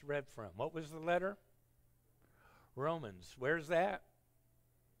just read from. What was the letter? Romans. Where's that?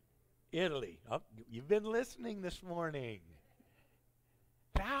 Italy. Oh, you've been listening this morning.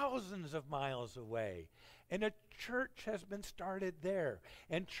 Thousands of miles away. And a church has been started there.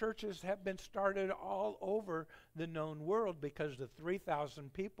 And churches have been started all over the known world, because the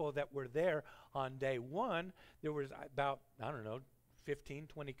 3,000 people that were there on day one, there was about, 15,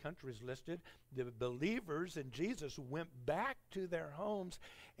 20 countries listed. The believers in Jesus went back to their homes,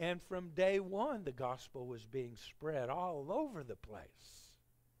 and from day one, the gospel was being spread all over the place.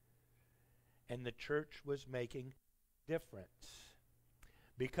 And the church was making a difference,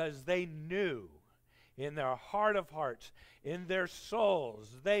 because they knew in their heart of hearts, in their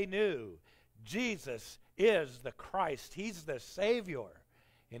souls, they knew Jesus is the Christ. He's the Savior,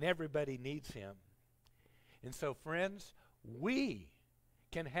 and everybody needs him. And so, friends, we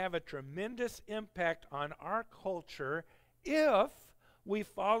can have a tremendous impact on our culture if we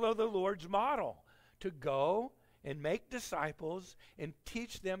follow the Lord's model to go and make disciples and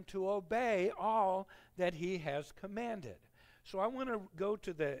teach them to obey all that he has commanded. So I want to go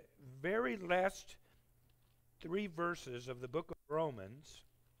to the very last 3 verses of the book of Romans.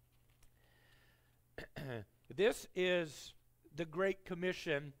 This is the Great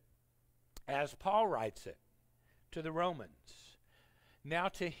Commission as Paul writes it to the Romans. Now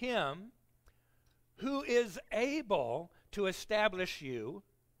to him who is able to establish you,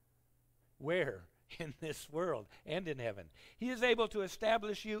 where? In this world and in heaven. He is able to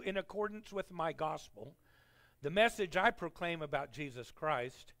establish you in accordance with my gospel, the message I proclaim about Jesus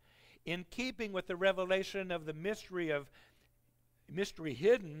Christ, in keeping with the revelation of the mystery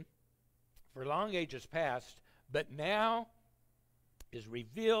hidden for long ages past, but now is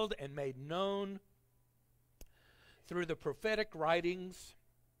revealed and made known through the prophetic writings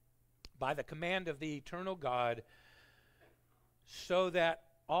by the command of the eternal God, so that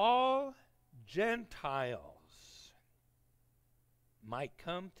all Gentiles might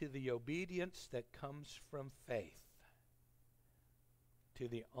come to the obedience that comes from faith. To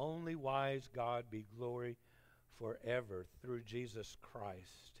the only wise God be glory forever through Jesus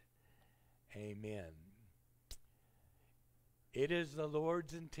Christ. Amen. It is the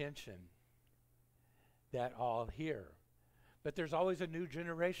Lord's intention that all hear. But there's always a new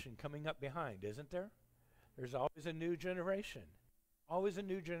generation coming up behind, isn't there? There's always a new generation. Always a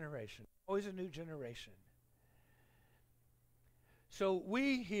new generation. Always a new generation. So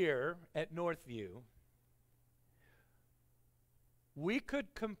we here at Northview, we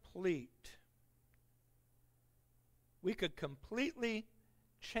could completely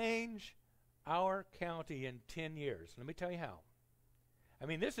change our county in 10 years. Let me tell you how. I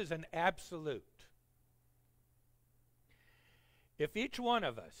mean, this is an absolute. if each one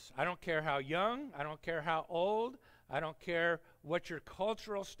of us, I don't care how young, I don't care how old, I don't care what your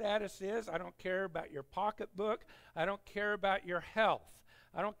cultural status is, I don't care about your pocketbook, I don't care about your health,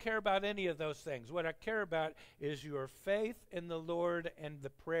 I don't care about any of those things. What I care about is your faith in the Lord and the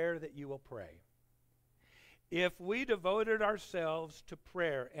prayer that you will pray. If we devoted ourselves to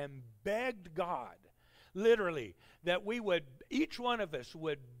prayer and begged God, literally, that we would, each one of us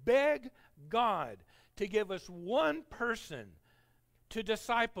would beg God to give us one person to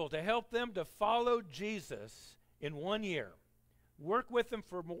disciple, to help them to follow Jesus in 1 year. Work with them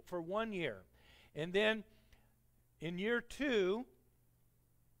for 1 year. And then in year 2,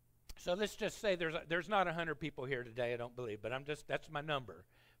 so let's just say there's not 100 people here today, I don't believe, but that's my number.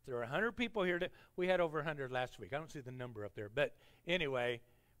 If there are 100 people here, we had over 100 last week. I don't see the number up there. But anyway,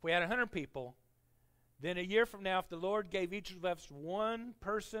 if we had 100 people, then a year from now, if the Lord gave each of us one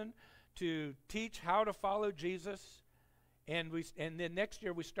person to teach how to follow Jesus, and then next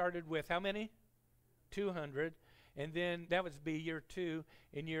year we started with how many? 200. And then that would be year 2.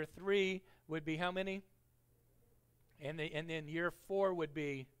 And year 3 would be how many? And then year 4 would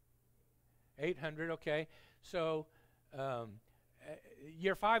be 800. Okay. So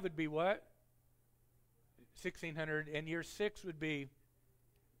year 5 would be what? 1,600. And year 6 would be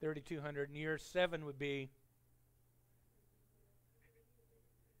 3,200. And year 7 would be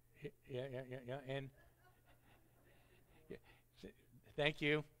yeah. And thank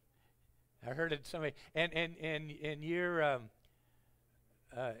you. I heard it somebody. And year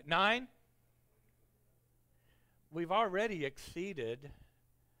 9, we've already exceeded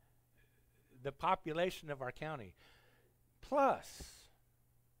the population of our county. Plus,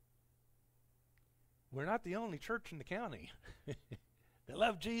 we're not the only church in the county that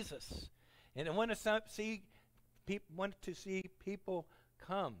love Jesus and want to see people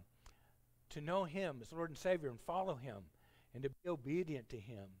come to know Him as Lord and Savior and follow Him and to be obedient to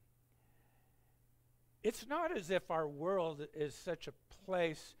Him. It's not as if our world is such a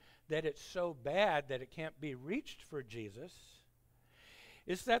place that it's so bad that it can't be reached for Jesus.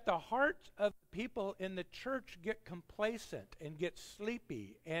 It's that the hearts of people in the church get complacent and get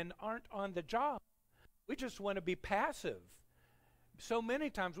sleepy and aren't on the job. We just want to be passive. So many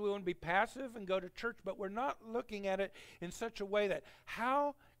times we want to be passive and go to church, but we're not looking at it in such a way that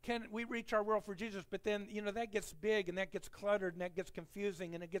how can we reach our world for Jesus? But then, that gets big and that gets cluttered and that gets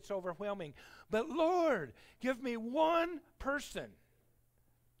confusing and it gets overwhelming. But Lord, give me one person.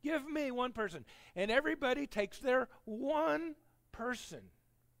 Give me one person. And everybody takes their one person.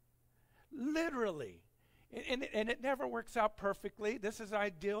 Literally. And it never works out perfectly. This is an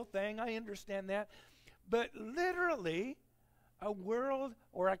ideal thing. I understand that. But literally, a world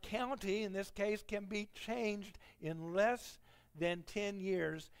or a county, in this case, can be changed in less than 10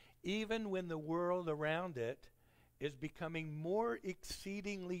 years, even when the world around it is becoming more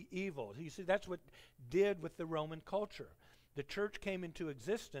exceedingly evil. You see, that's what did with the Roman culture. The church came into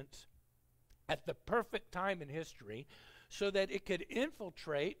existence at the perfect time in history so that it could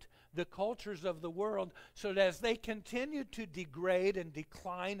infiltrate the cultures of the world, so that as they continued to degrade and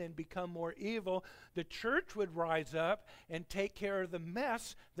decline and become more evil, the church would rise up and take care of the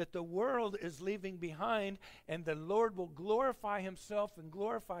mess that the world is leaving behind, and the Lord will glorify Himself and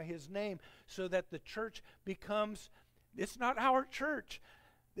glorify His name, so that the church becomes, it's not our church.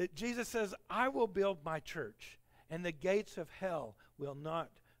 That Jesus says, I will build my church, and the gates of hell will not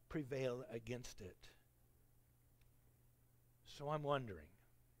prevail against it. So I'm wondering,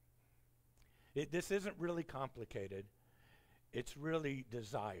 this isn't really complicated. It's really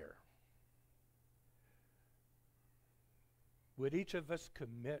desire. Would each of us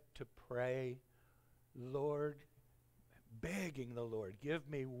commit to pray, Lord, begging the Lord, give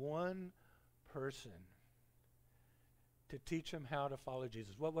me one person to teach him how to follow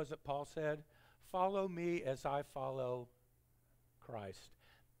Jesus? What was it Paul said? Follow me as I follow Christ.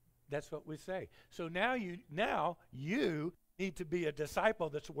 That's what we say. So now you need to be a disciple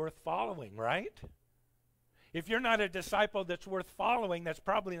that's worth following, right? If you're not a disciple that's worth following, that's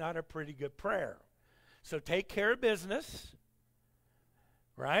probably not a pretty good prayer. So take care of business,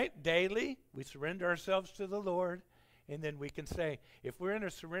 right? Daily, we surrender ourselves to the Lord, and then we can say, if we're in a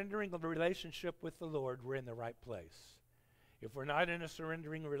surrendering relationship with the Lord, we're in the right place. If we're not in a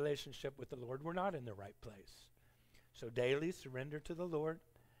surrendering relationship with the Lord, we're not in the right place. So daily, surrender to the Lord.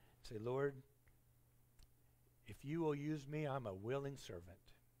 Say, Lord, if you will use me, I'm a willing servant.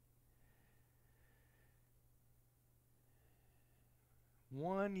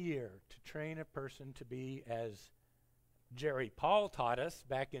 1 year to train a person to be, as Jerry Paul taught us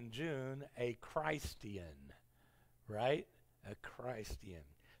back in June, a Christian, right? A Christian.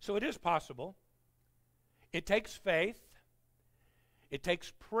 So it is possible. It takes faith. It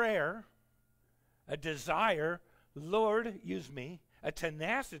takes prayer, a desire, Lord, use me, a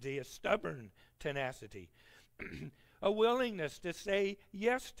tenacity, a stubborn tenacity, a willingness to say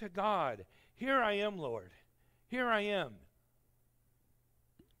yes to God. Here I am, Lord. Here I am.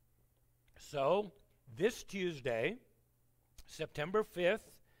 So, this Tuesday, September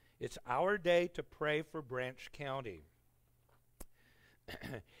 5th, it's our day to pray for Branch County.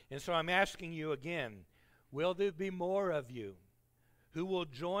 And so I'm asking you again, will there be more of you who will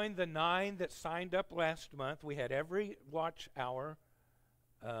join the 9 that signed up last month? We had every watch hour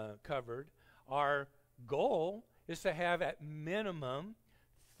covered. Our goal is to have at minimum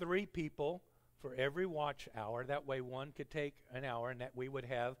 3 people for every watch hour. That way one could take an hour and that we would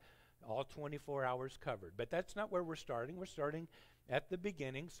have all 24 hours covered. But that's not where we're starting. We're starting at the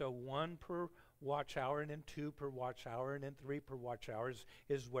beginning, so 1 per watch hour, and then 2 per watch hour, and then 3 per watch hour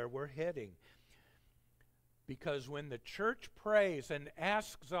is where we're heading. Because when the church prays and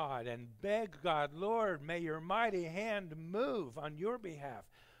asks God and begs God, Lord, may your mighty hand move on your behalf,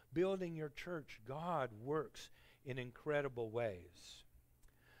 building your church, God works in incredible ways.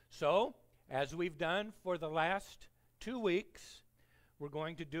 So, as we've done for the last 2 weeks, we're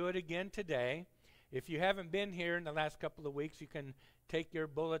going to do it again today. If you haven't been here in the last couple of weeks, you can take your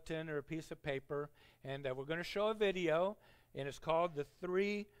bulletin or a piece of paper, and we're going to show a video, and it's called The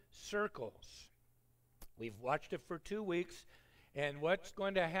 3 Circles. We've watched it for 2 weeks, and what's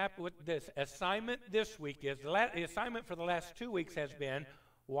going to happen with this assignment this week is, the assignment for the last 2 weeks has been,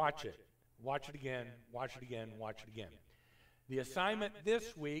 watch it again, watch it again, watch it again. The assignment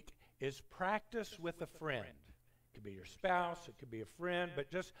this week is practice with a friend. It could be your spouse, it could be a friend, but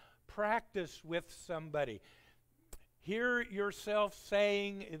just practice with somebody. Hear yourself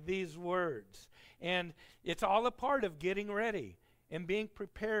saying these words. And it's all a part of getting ready and being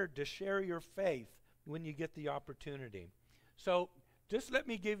prepared to share your faith when you get the opportunity. So just let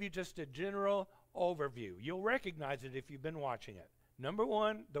me give you just a general overview. You'll recognize it if you've been watching it. Number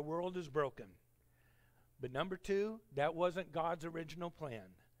 1, the world is broken. But number 2, that wasn't God's original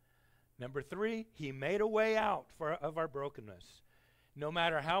plan. Number 3, He made a way out of our brokenness. No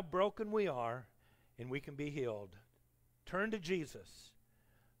matter how broken we are, and we can be healed. Turn to Jesus.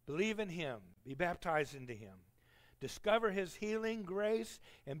 Believe in Him. Be baptized into Him. Discover His healing grace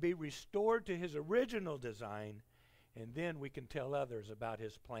and be restored to His original design, and then we can tell others about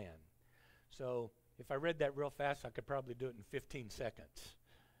His plan. So if I read that real fast, I could probably do it in 15 seconds.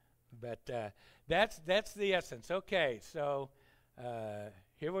 But that's the essence. Okay, so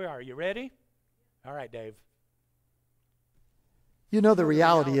here we are. You ready? All right, Dave. You know, the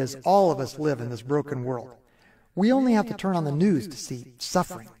reality is all of us live in this broken world. We only have to turn on the news to see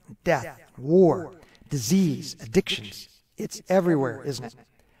suffering, death, war, disease, addictions. It's everywhere, isn't it?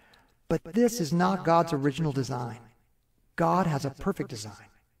 But this is not God's original design. God has a perfect design,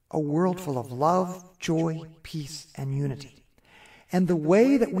 a world full of love, joy, peace, and unity. And the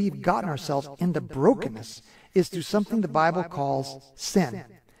way that we've gotten ourselves into brokenness is through something the Bible calls sin.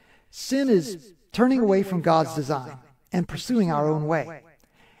 Sin is turning away from God's design and pursuing our own way.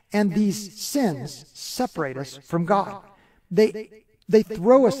 And these sins separate us from God. They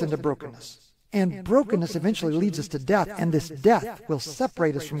throw us into brokenness. And brokenness eventually leads us to death, and this death will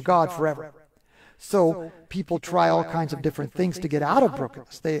separate us from God forever. So people try all kinds of different things to get out of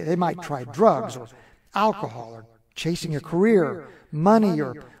brokenness. They might try drugs or alcohol or chasing a career, money,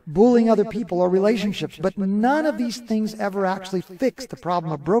 or bullying other people or relationships. But none of these things ever actually fix the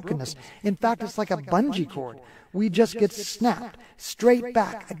problem of brokenness. In fact, it's like a bungee cord. We just get snapped straight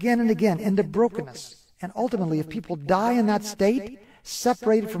back again and again into brokenness. And ultimately, if people die in that state,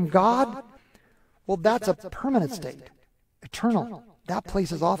 separated from God, well, that's a permanent state, eternal. That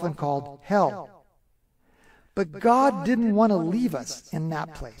place is often called hell. But God didn't want to leave us in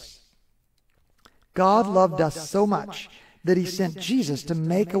that place. God loved us so much that He sent Jesus to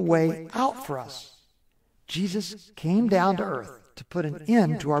make a way out for us. Jesus came down to earth to put an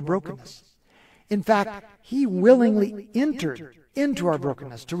end to our brokenness. In fact, He willingly entered into our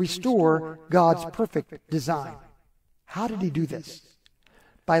brokenness to restore God's perfect design. How did He do this?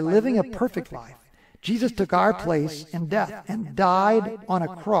 By living a perfect life, Jesus took our place in death and died on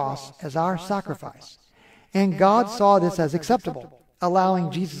a cross as our sacrifice. And God saw this as acceptable, allowing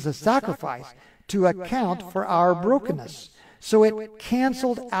Jesus' sacrifice to account for our brokenness. So it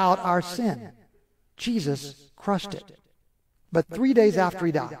canceled out our sin. Jesus crushed it. But 3 days after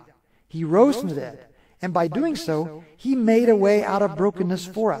He died, He rose from the dead, and by doing so, He made a way out of brokenness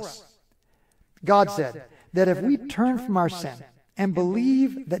for us. God said that if we turn from our sin and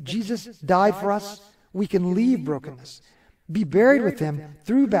believe that Jesus died for us, we can leave brokenness, be buried with Him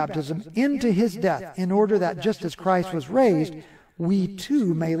through baptism into His death, in order that just as Christ was raised, we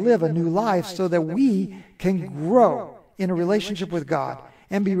too may live a new life so that we can grow in a relationship with God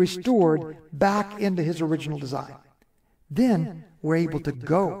and be restored back into His original design. Then we're able to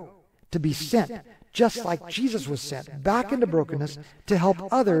go, to be sent, just like Jesus was sent back into brokenness to help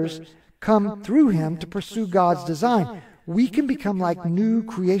others come through Him to pursue God's design. We can become like new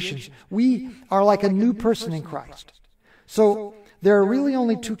creations. We are like a new person in Christ. So there are really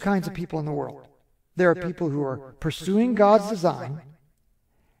only two kinds of people in the world. There are people who are pursuing God's design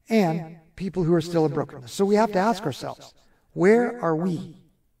and people who are still in brokenness. So we have to ask ourselves, where are we?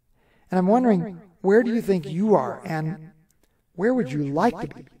 And I'm wondering, where do you think you are, and where would you like to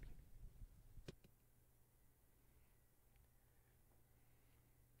be?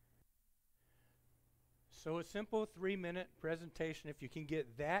 So a simple 3-minute presentation, if you can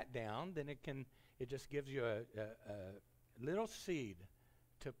get that down, then it just gives you a little seed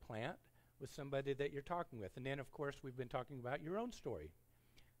to plant with somebody that you're talking with. And then, of course, we've been talking about your own story.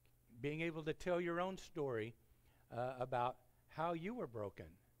 Being able to tell your own story about how you were broken.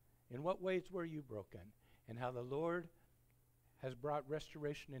 In what ways were you broken? And how the Lord has brought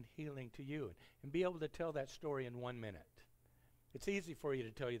restoration and healing to you. And be able to tell that story in 1 minute. It's easy for you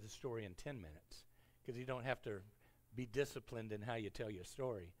to tell you the story in 10 minutes because you don't have to be disciplined in how you tell your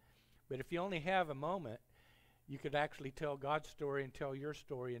story. But if you only have a moment, you could actually tell God's story and tell your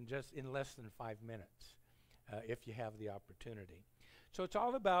story in less than 5 minutes if you have the opportunity. So it's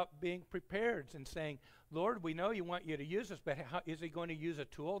all about being prepared and saying, Lord, we know you want you to use us, but how is He going to use a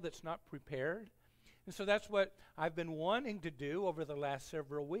tool that's not prepared? And so that's what I've been wanting to do over the last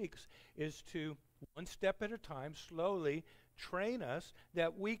several weeks, is to, one step at a time, slowly train us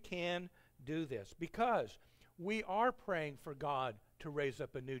that we can do this. Because we are praying for God to raise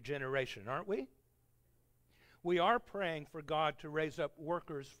up a new generation, aren't we? We are praying for God to raise up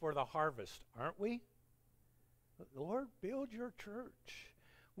workers for the harvest, aren't we? Lord, build your church.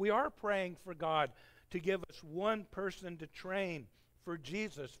 We are praying for God to give us one person to train for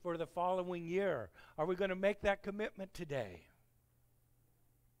Jesus for the following year. Are we going to make that commitment today?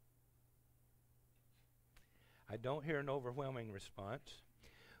 I don't hear an overwhelming response.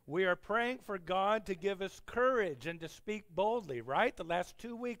 We are praying for God to give us courage and to speak boldly, right? The last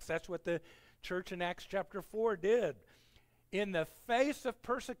 2 weeks, that's what the church in Acts chapter 4 did. In the face of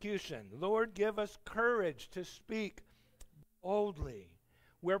persecution, Lord, give us courage to speak boldly.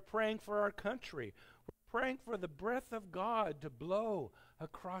 We're praying for our country. We're praying for the breath of God to blow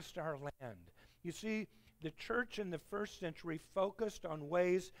across our land. You see, the church in the first century focused on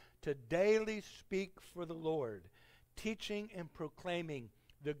ways to daily speak for the Lord, teaching and proclaiming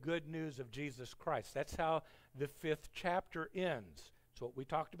the good news of Jesus Christ. That's how the 5th chapter ends. It's what we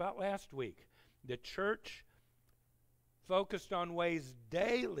talked about last week. The church focused on ways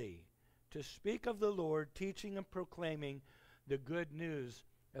daily to speak of the Lord, teaching and proclaiming the good news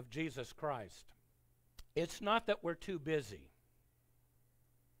of Jesus Christ. It's not that we're too busy.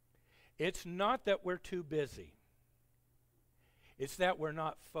 It's not that we're too busy. It's that we're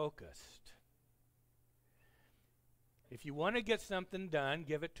not focused. If you want to get something done,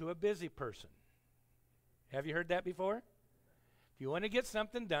 give it to a busy person. Have you heard that before? If you want to get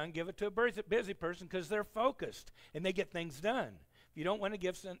something done, give it to a busy person because they're focused and they get things done. If you don't want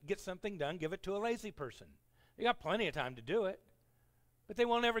to get something done, give it to a lazy person. They got plenty of time to do it, but they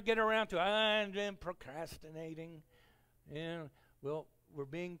won't ever get around to it. I'm procrastinating. Well, we're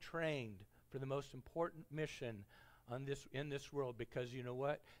being trained for the most important mission in this world because you know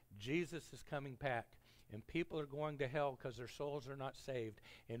what? Jesus is coming back. And people are going to hell because their souls are not saved.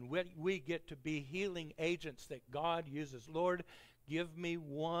 And we get to be healing agents that God uses. Lord, give me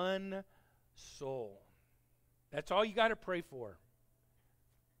one soul. That's all you got to pray for.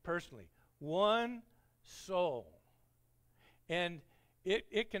 Personally. One soul. And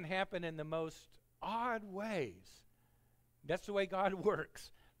it can happen in the most odd ways. That's the way God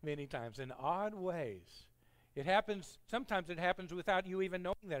works many times, in odd ways. It happens, sometimes it happens without you even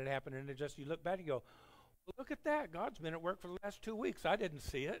knowing that it happened. And you look back and go, look at that. God's been at work for the last 2 weeks. I didn't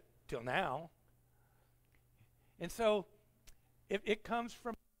see it till now. And so it comes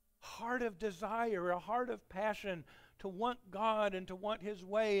from a heart of desire, a heart of passion to want God and to want His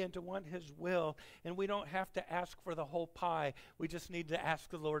way and to want His will. And we don't have to ask for the whole pie. We just need to ask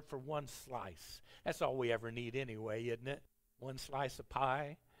the Lord for one slice. That's all we ever need anyway, isn't it? One slice of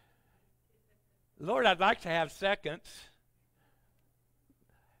pie. Lord, I'd like to have seconds.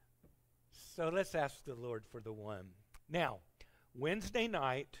 So let's ask the Lord for the one. Now, Wednesday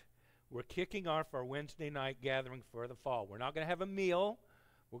night, we're kicking off our Wednesday night gathering for the fall. We're not going to have a meal.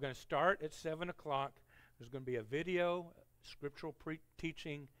 We're going to start at 7 o'clock. There's going to be a video, scriptural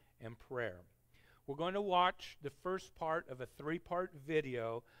teaching, and prayer. we're going to watch the first part of a 3-part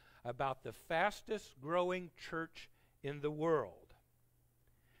video about the fastest growing church in the world.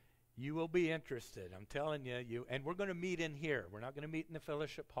 You will be interested, I'm telling you. And we're going to meet in here. We're not going to meet in the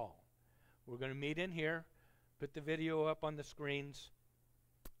fellowship hall. We're going to meet in here, put the video up on the screens,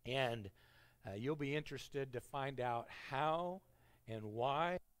 and you'll be interested to find out how and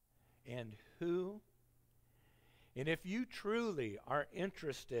why and who. And if you truly are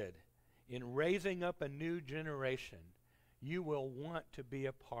interested in raising up a new generation, you will want to be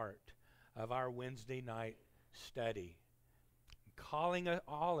a part of our Wednesday night study. Calling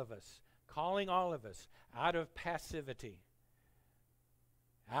all of us out of passivity,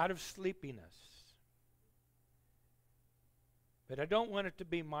 out of sleepiness. But I don't want it to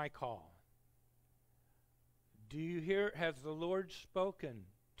be my call. Do you hear, has the Lord spoken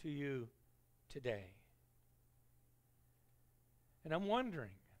to you today? And I'm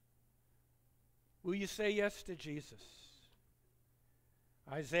wondering, will you say yes to Jesus?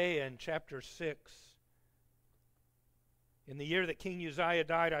 Isaiah in chapter 6. In the year that King Uzziah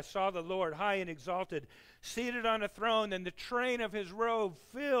died, I saw the Lord high and exalted, seated on a throne, and the train of his robe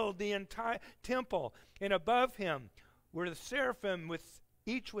filled the entire temple. And above him were the seraphim,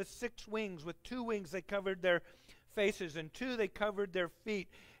 each with 6 wings. With 2 wings they covered their faces, and 2 they covered their feet.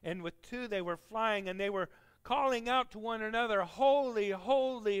 And with 2 they were flying, and they were calling out to one another, Holy,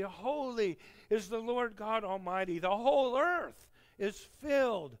 holy, holy is the Lord God Almighty. The whole earth is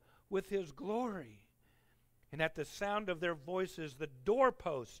filled with his glory. And at the sound of their voices, the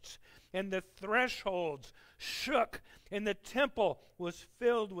doorposts and the thresholds shook, and the temple was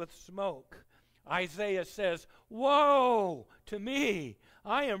filled with smoke. Isaiah says, Woe to me!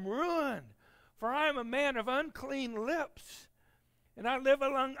 I am ruined, for I am a man of unclean lips, and I live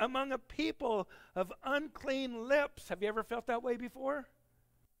among a people of unclean lips. Have you ever felt that way before?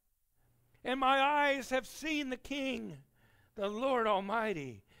 And my eyes have seen the King, the Lord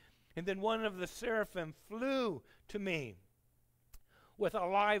Almighty. And then one of the seraphim flew to me with a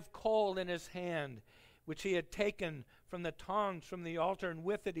live coal in his hand, which he had taken from the tongs from the altar, and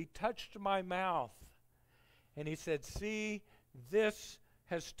with it he touched my mouth. And he said, See, this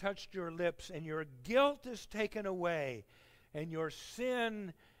has touched your lips, and your guilt is taken away, and your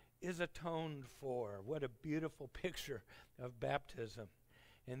sin is atoned for. What a beautiful picture of baptism.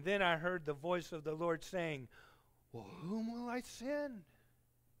 And then I heard the voice of the Lord saying, Well, whom will I send?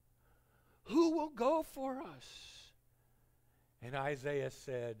 Who will go for us? And Isaiah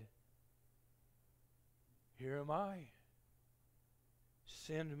said, Here am I.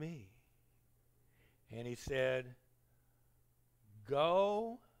 Send me. And he said,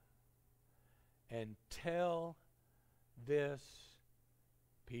 Go and tell this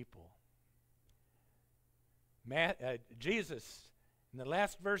people. Jesus, in the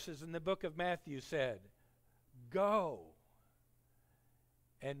last verses in the book of Matthew, said, Go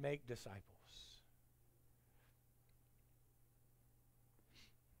and make disciples.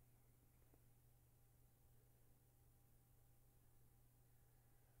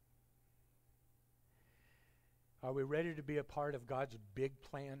 Are we ready to be a part of God's big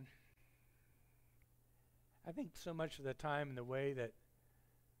plan? I think so much of the time, in the way that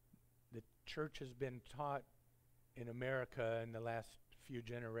the church has been taught in America in the last few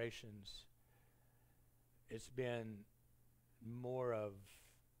generations, it's been more of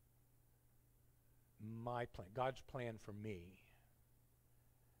my plan, God's plan for me.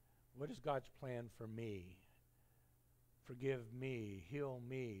 What is God's plan for me? Forgive me, heal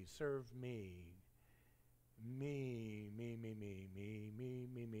me, serve me. Me.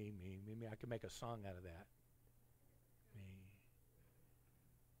 I could make a song out of that. Me.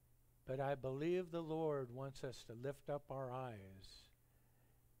 But I believe the Lord wants us to lift up our eyes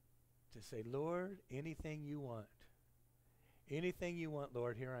to say, Lord, anything you want. Anything you want,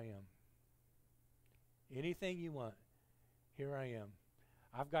 Lord, here I am. Anything you want, here I am.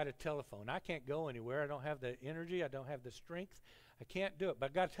 I've got a telephone. I can't go anywhere. I don't have the energy. I don't have the strength. I can't do it, but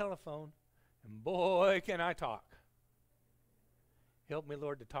I've got a telephone. And boy, can I talk. Help me,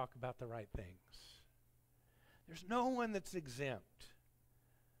 Lord, to talk about the right things. There's no one that's exempt.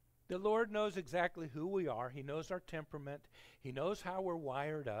 The Lord knows exactly who we are. He knows our temperament. He knows how we're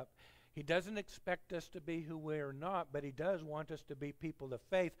wired up. He doesn't expect us to be who we are not, but he does want us to be people of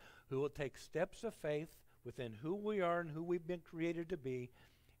faith who will take steps of faith within who we are and who we've been created to be,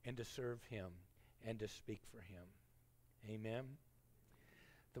 and to serve him and to speak for him. Amen.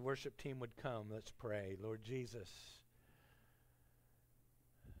 The worship team would come. Let's pray. Lord Jesus,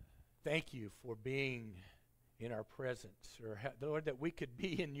 thank you for being in our presence, or Lord, that we could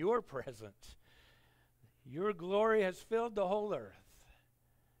be in your presence. Your glory has filled the whole earth.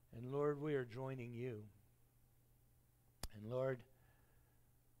 And Lord, we are joining you. And Lord,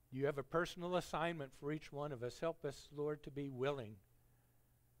 you have a personal assignment for each one of us. Help us, Lord, to be willing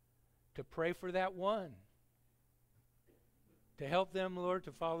to pray for that one. To help them, Lord,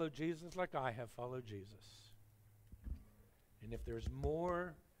 to follow Jesus like I have followed Jesus. And if there's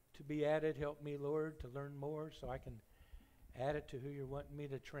more to be added, help me, Lord, to learn more so I can add it to who you're wanting me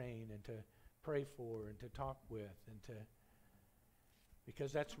to train and to pray for and to talk with and to,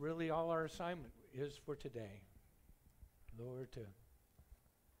 because that's really all our assignment is for today. Lord, to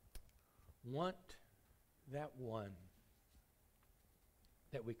want that one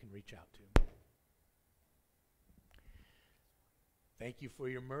that we can reach out to. Thank you for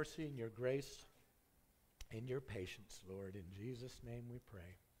your mercy and your grace and your patience, Lord. In Jesus' name we pray.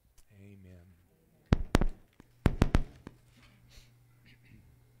 Amen.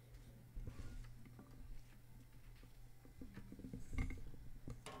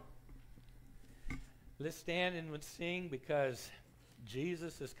 Let's stand and let's sing because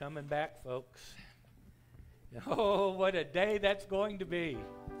Jesus is coming back, folks. Oh, what a day that's going to be.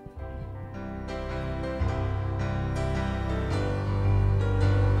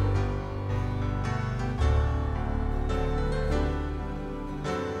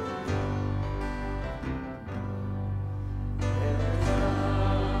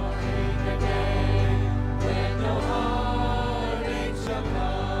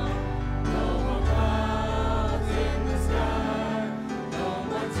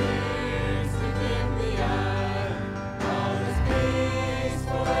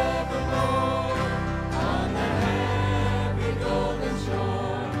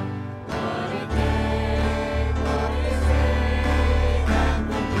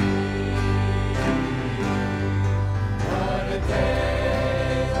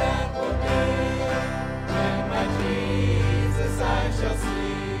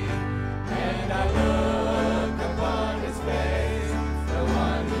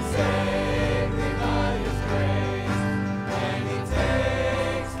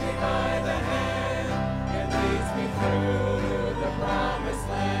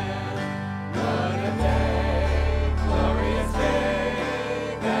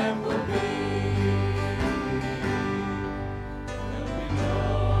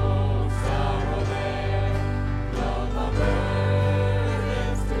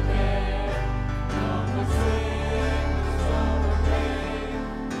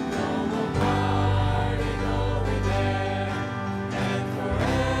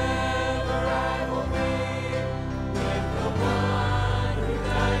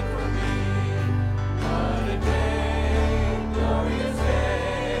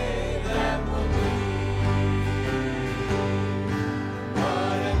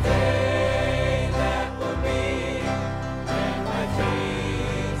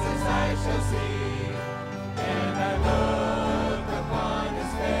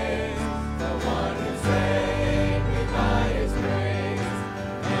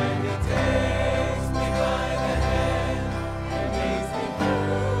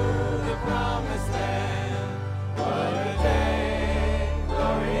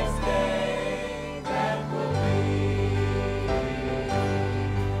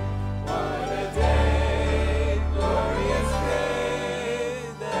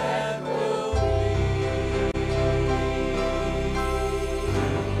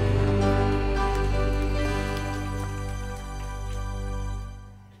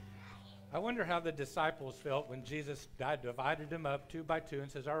 How the disciples felt when Jesus divided them up 2 by 2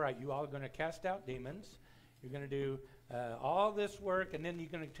 and says, all right, you all are going to cast out demons. You're going to do all this work, and then you're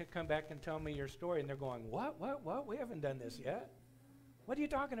going to come back and tell me your story. And they're going, what? We haven't done this yet. What are you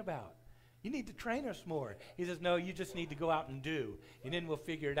talking about? You need to train us more. He says, no, you just need to go out and do. And then we'll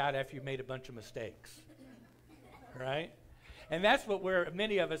figure it out after you've made a bunch of mistakes. Right? And that's what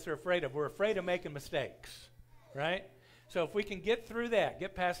many of us are afraid of. We're afraid of making mistakes. Right? So if we can get through that,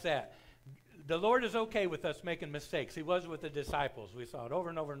 get past that, the Lord is okay with us making mistakes. He was with the disciples. We saw it over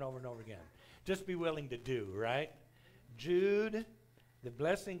and over and over and over again. Just be willing to do, right? Jude, the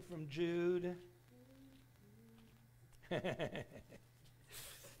blessing from Jude.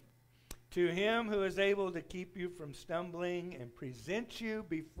 To him who is able to keep you from stumbling and present you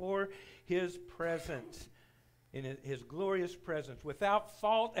before his presence, in his glorious presence, without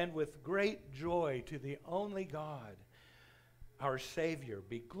fault and with great joy, to the only God, our Savior,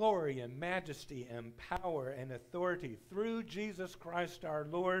 be glory and majesty and power and authority through Jesus Christ our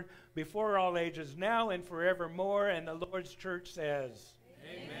Lord, before all ages, now and forevermore. And the Lord's church says,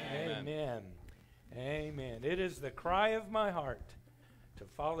 Amen. Amen. Amen. It is the cry of my heart to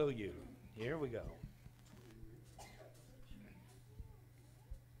follow you. Here we go.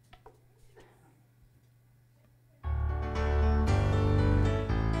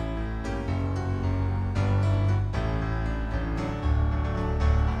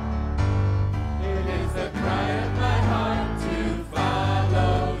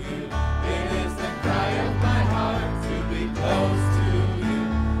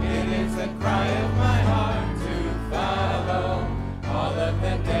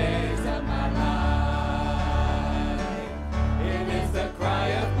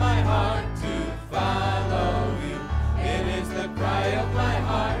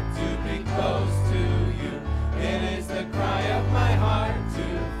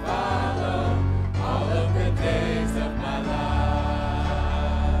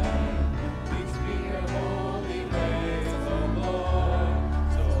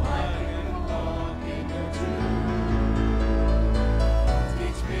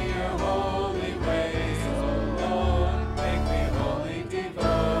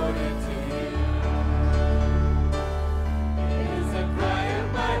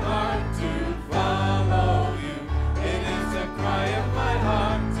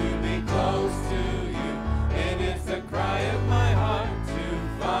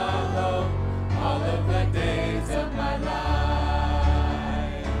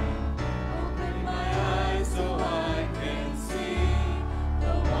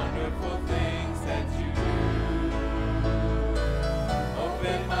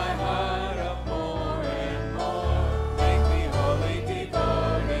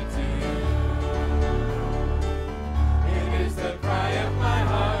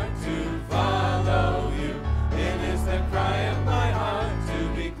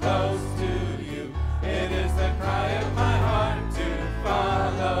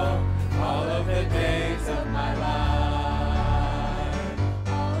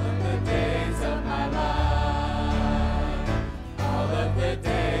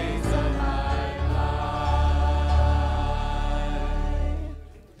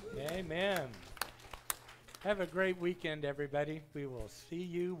 Amen. Have a great weekend, everybody. We will see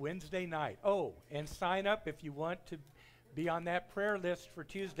you Wednesday night. Oh, and sign up if you want to be on that prayer list for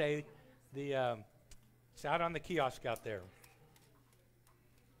Tuesday. It's out on the kiosk out there.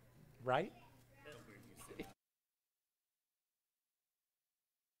 Right?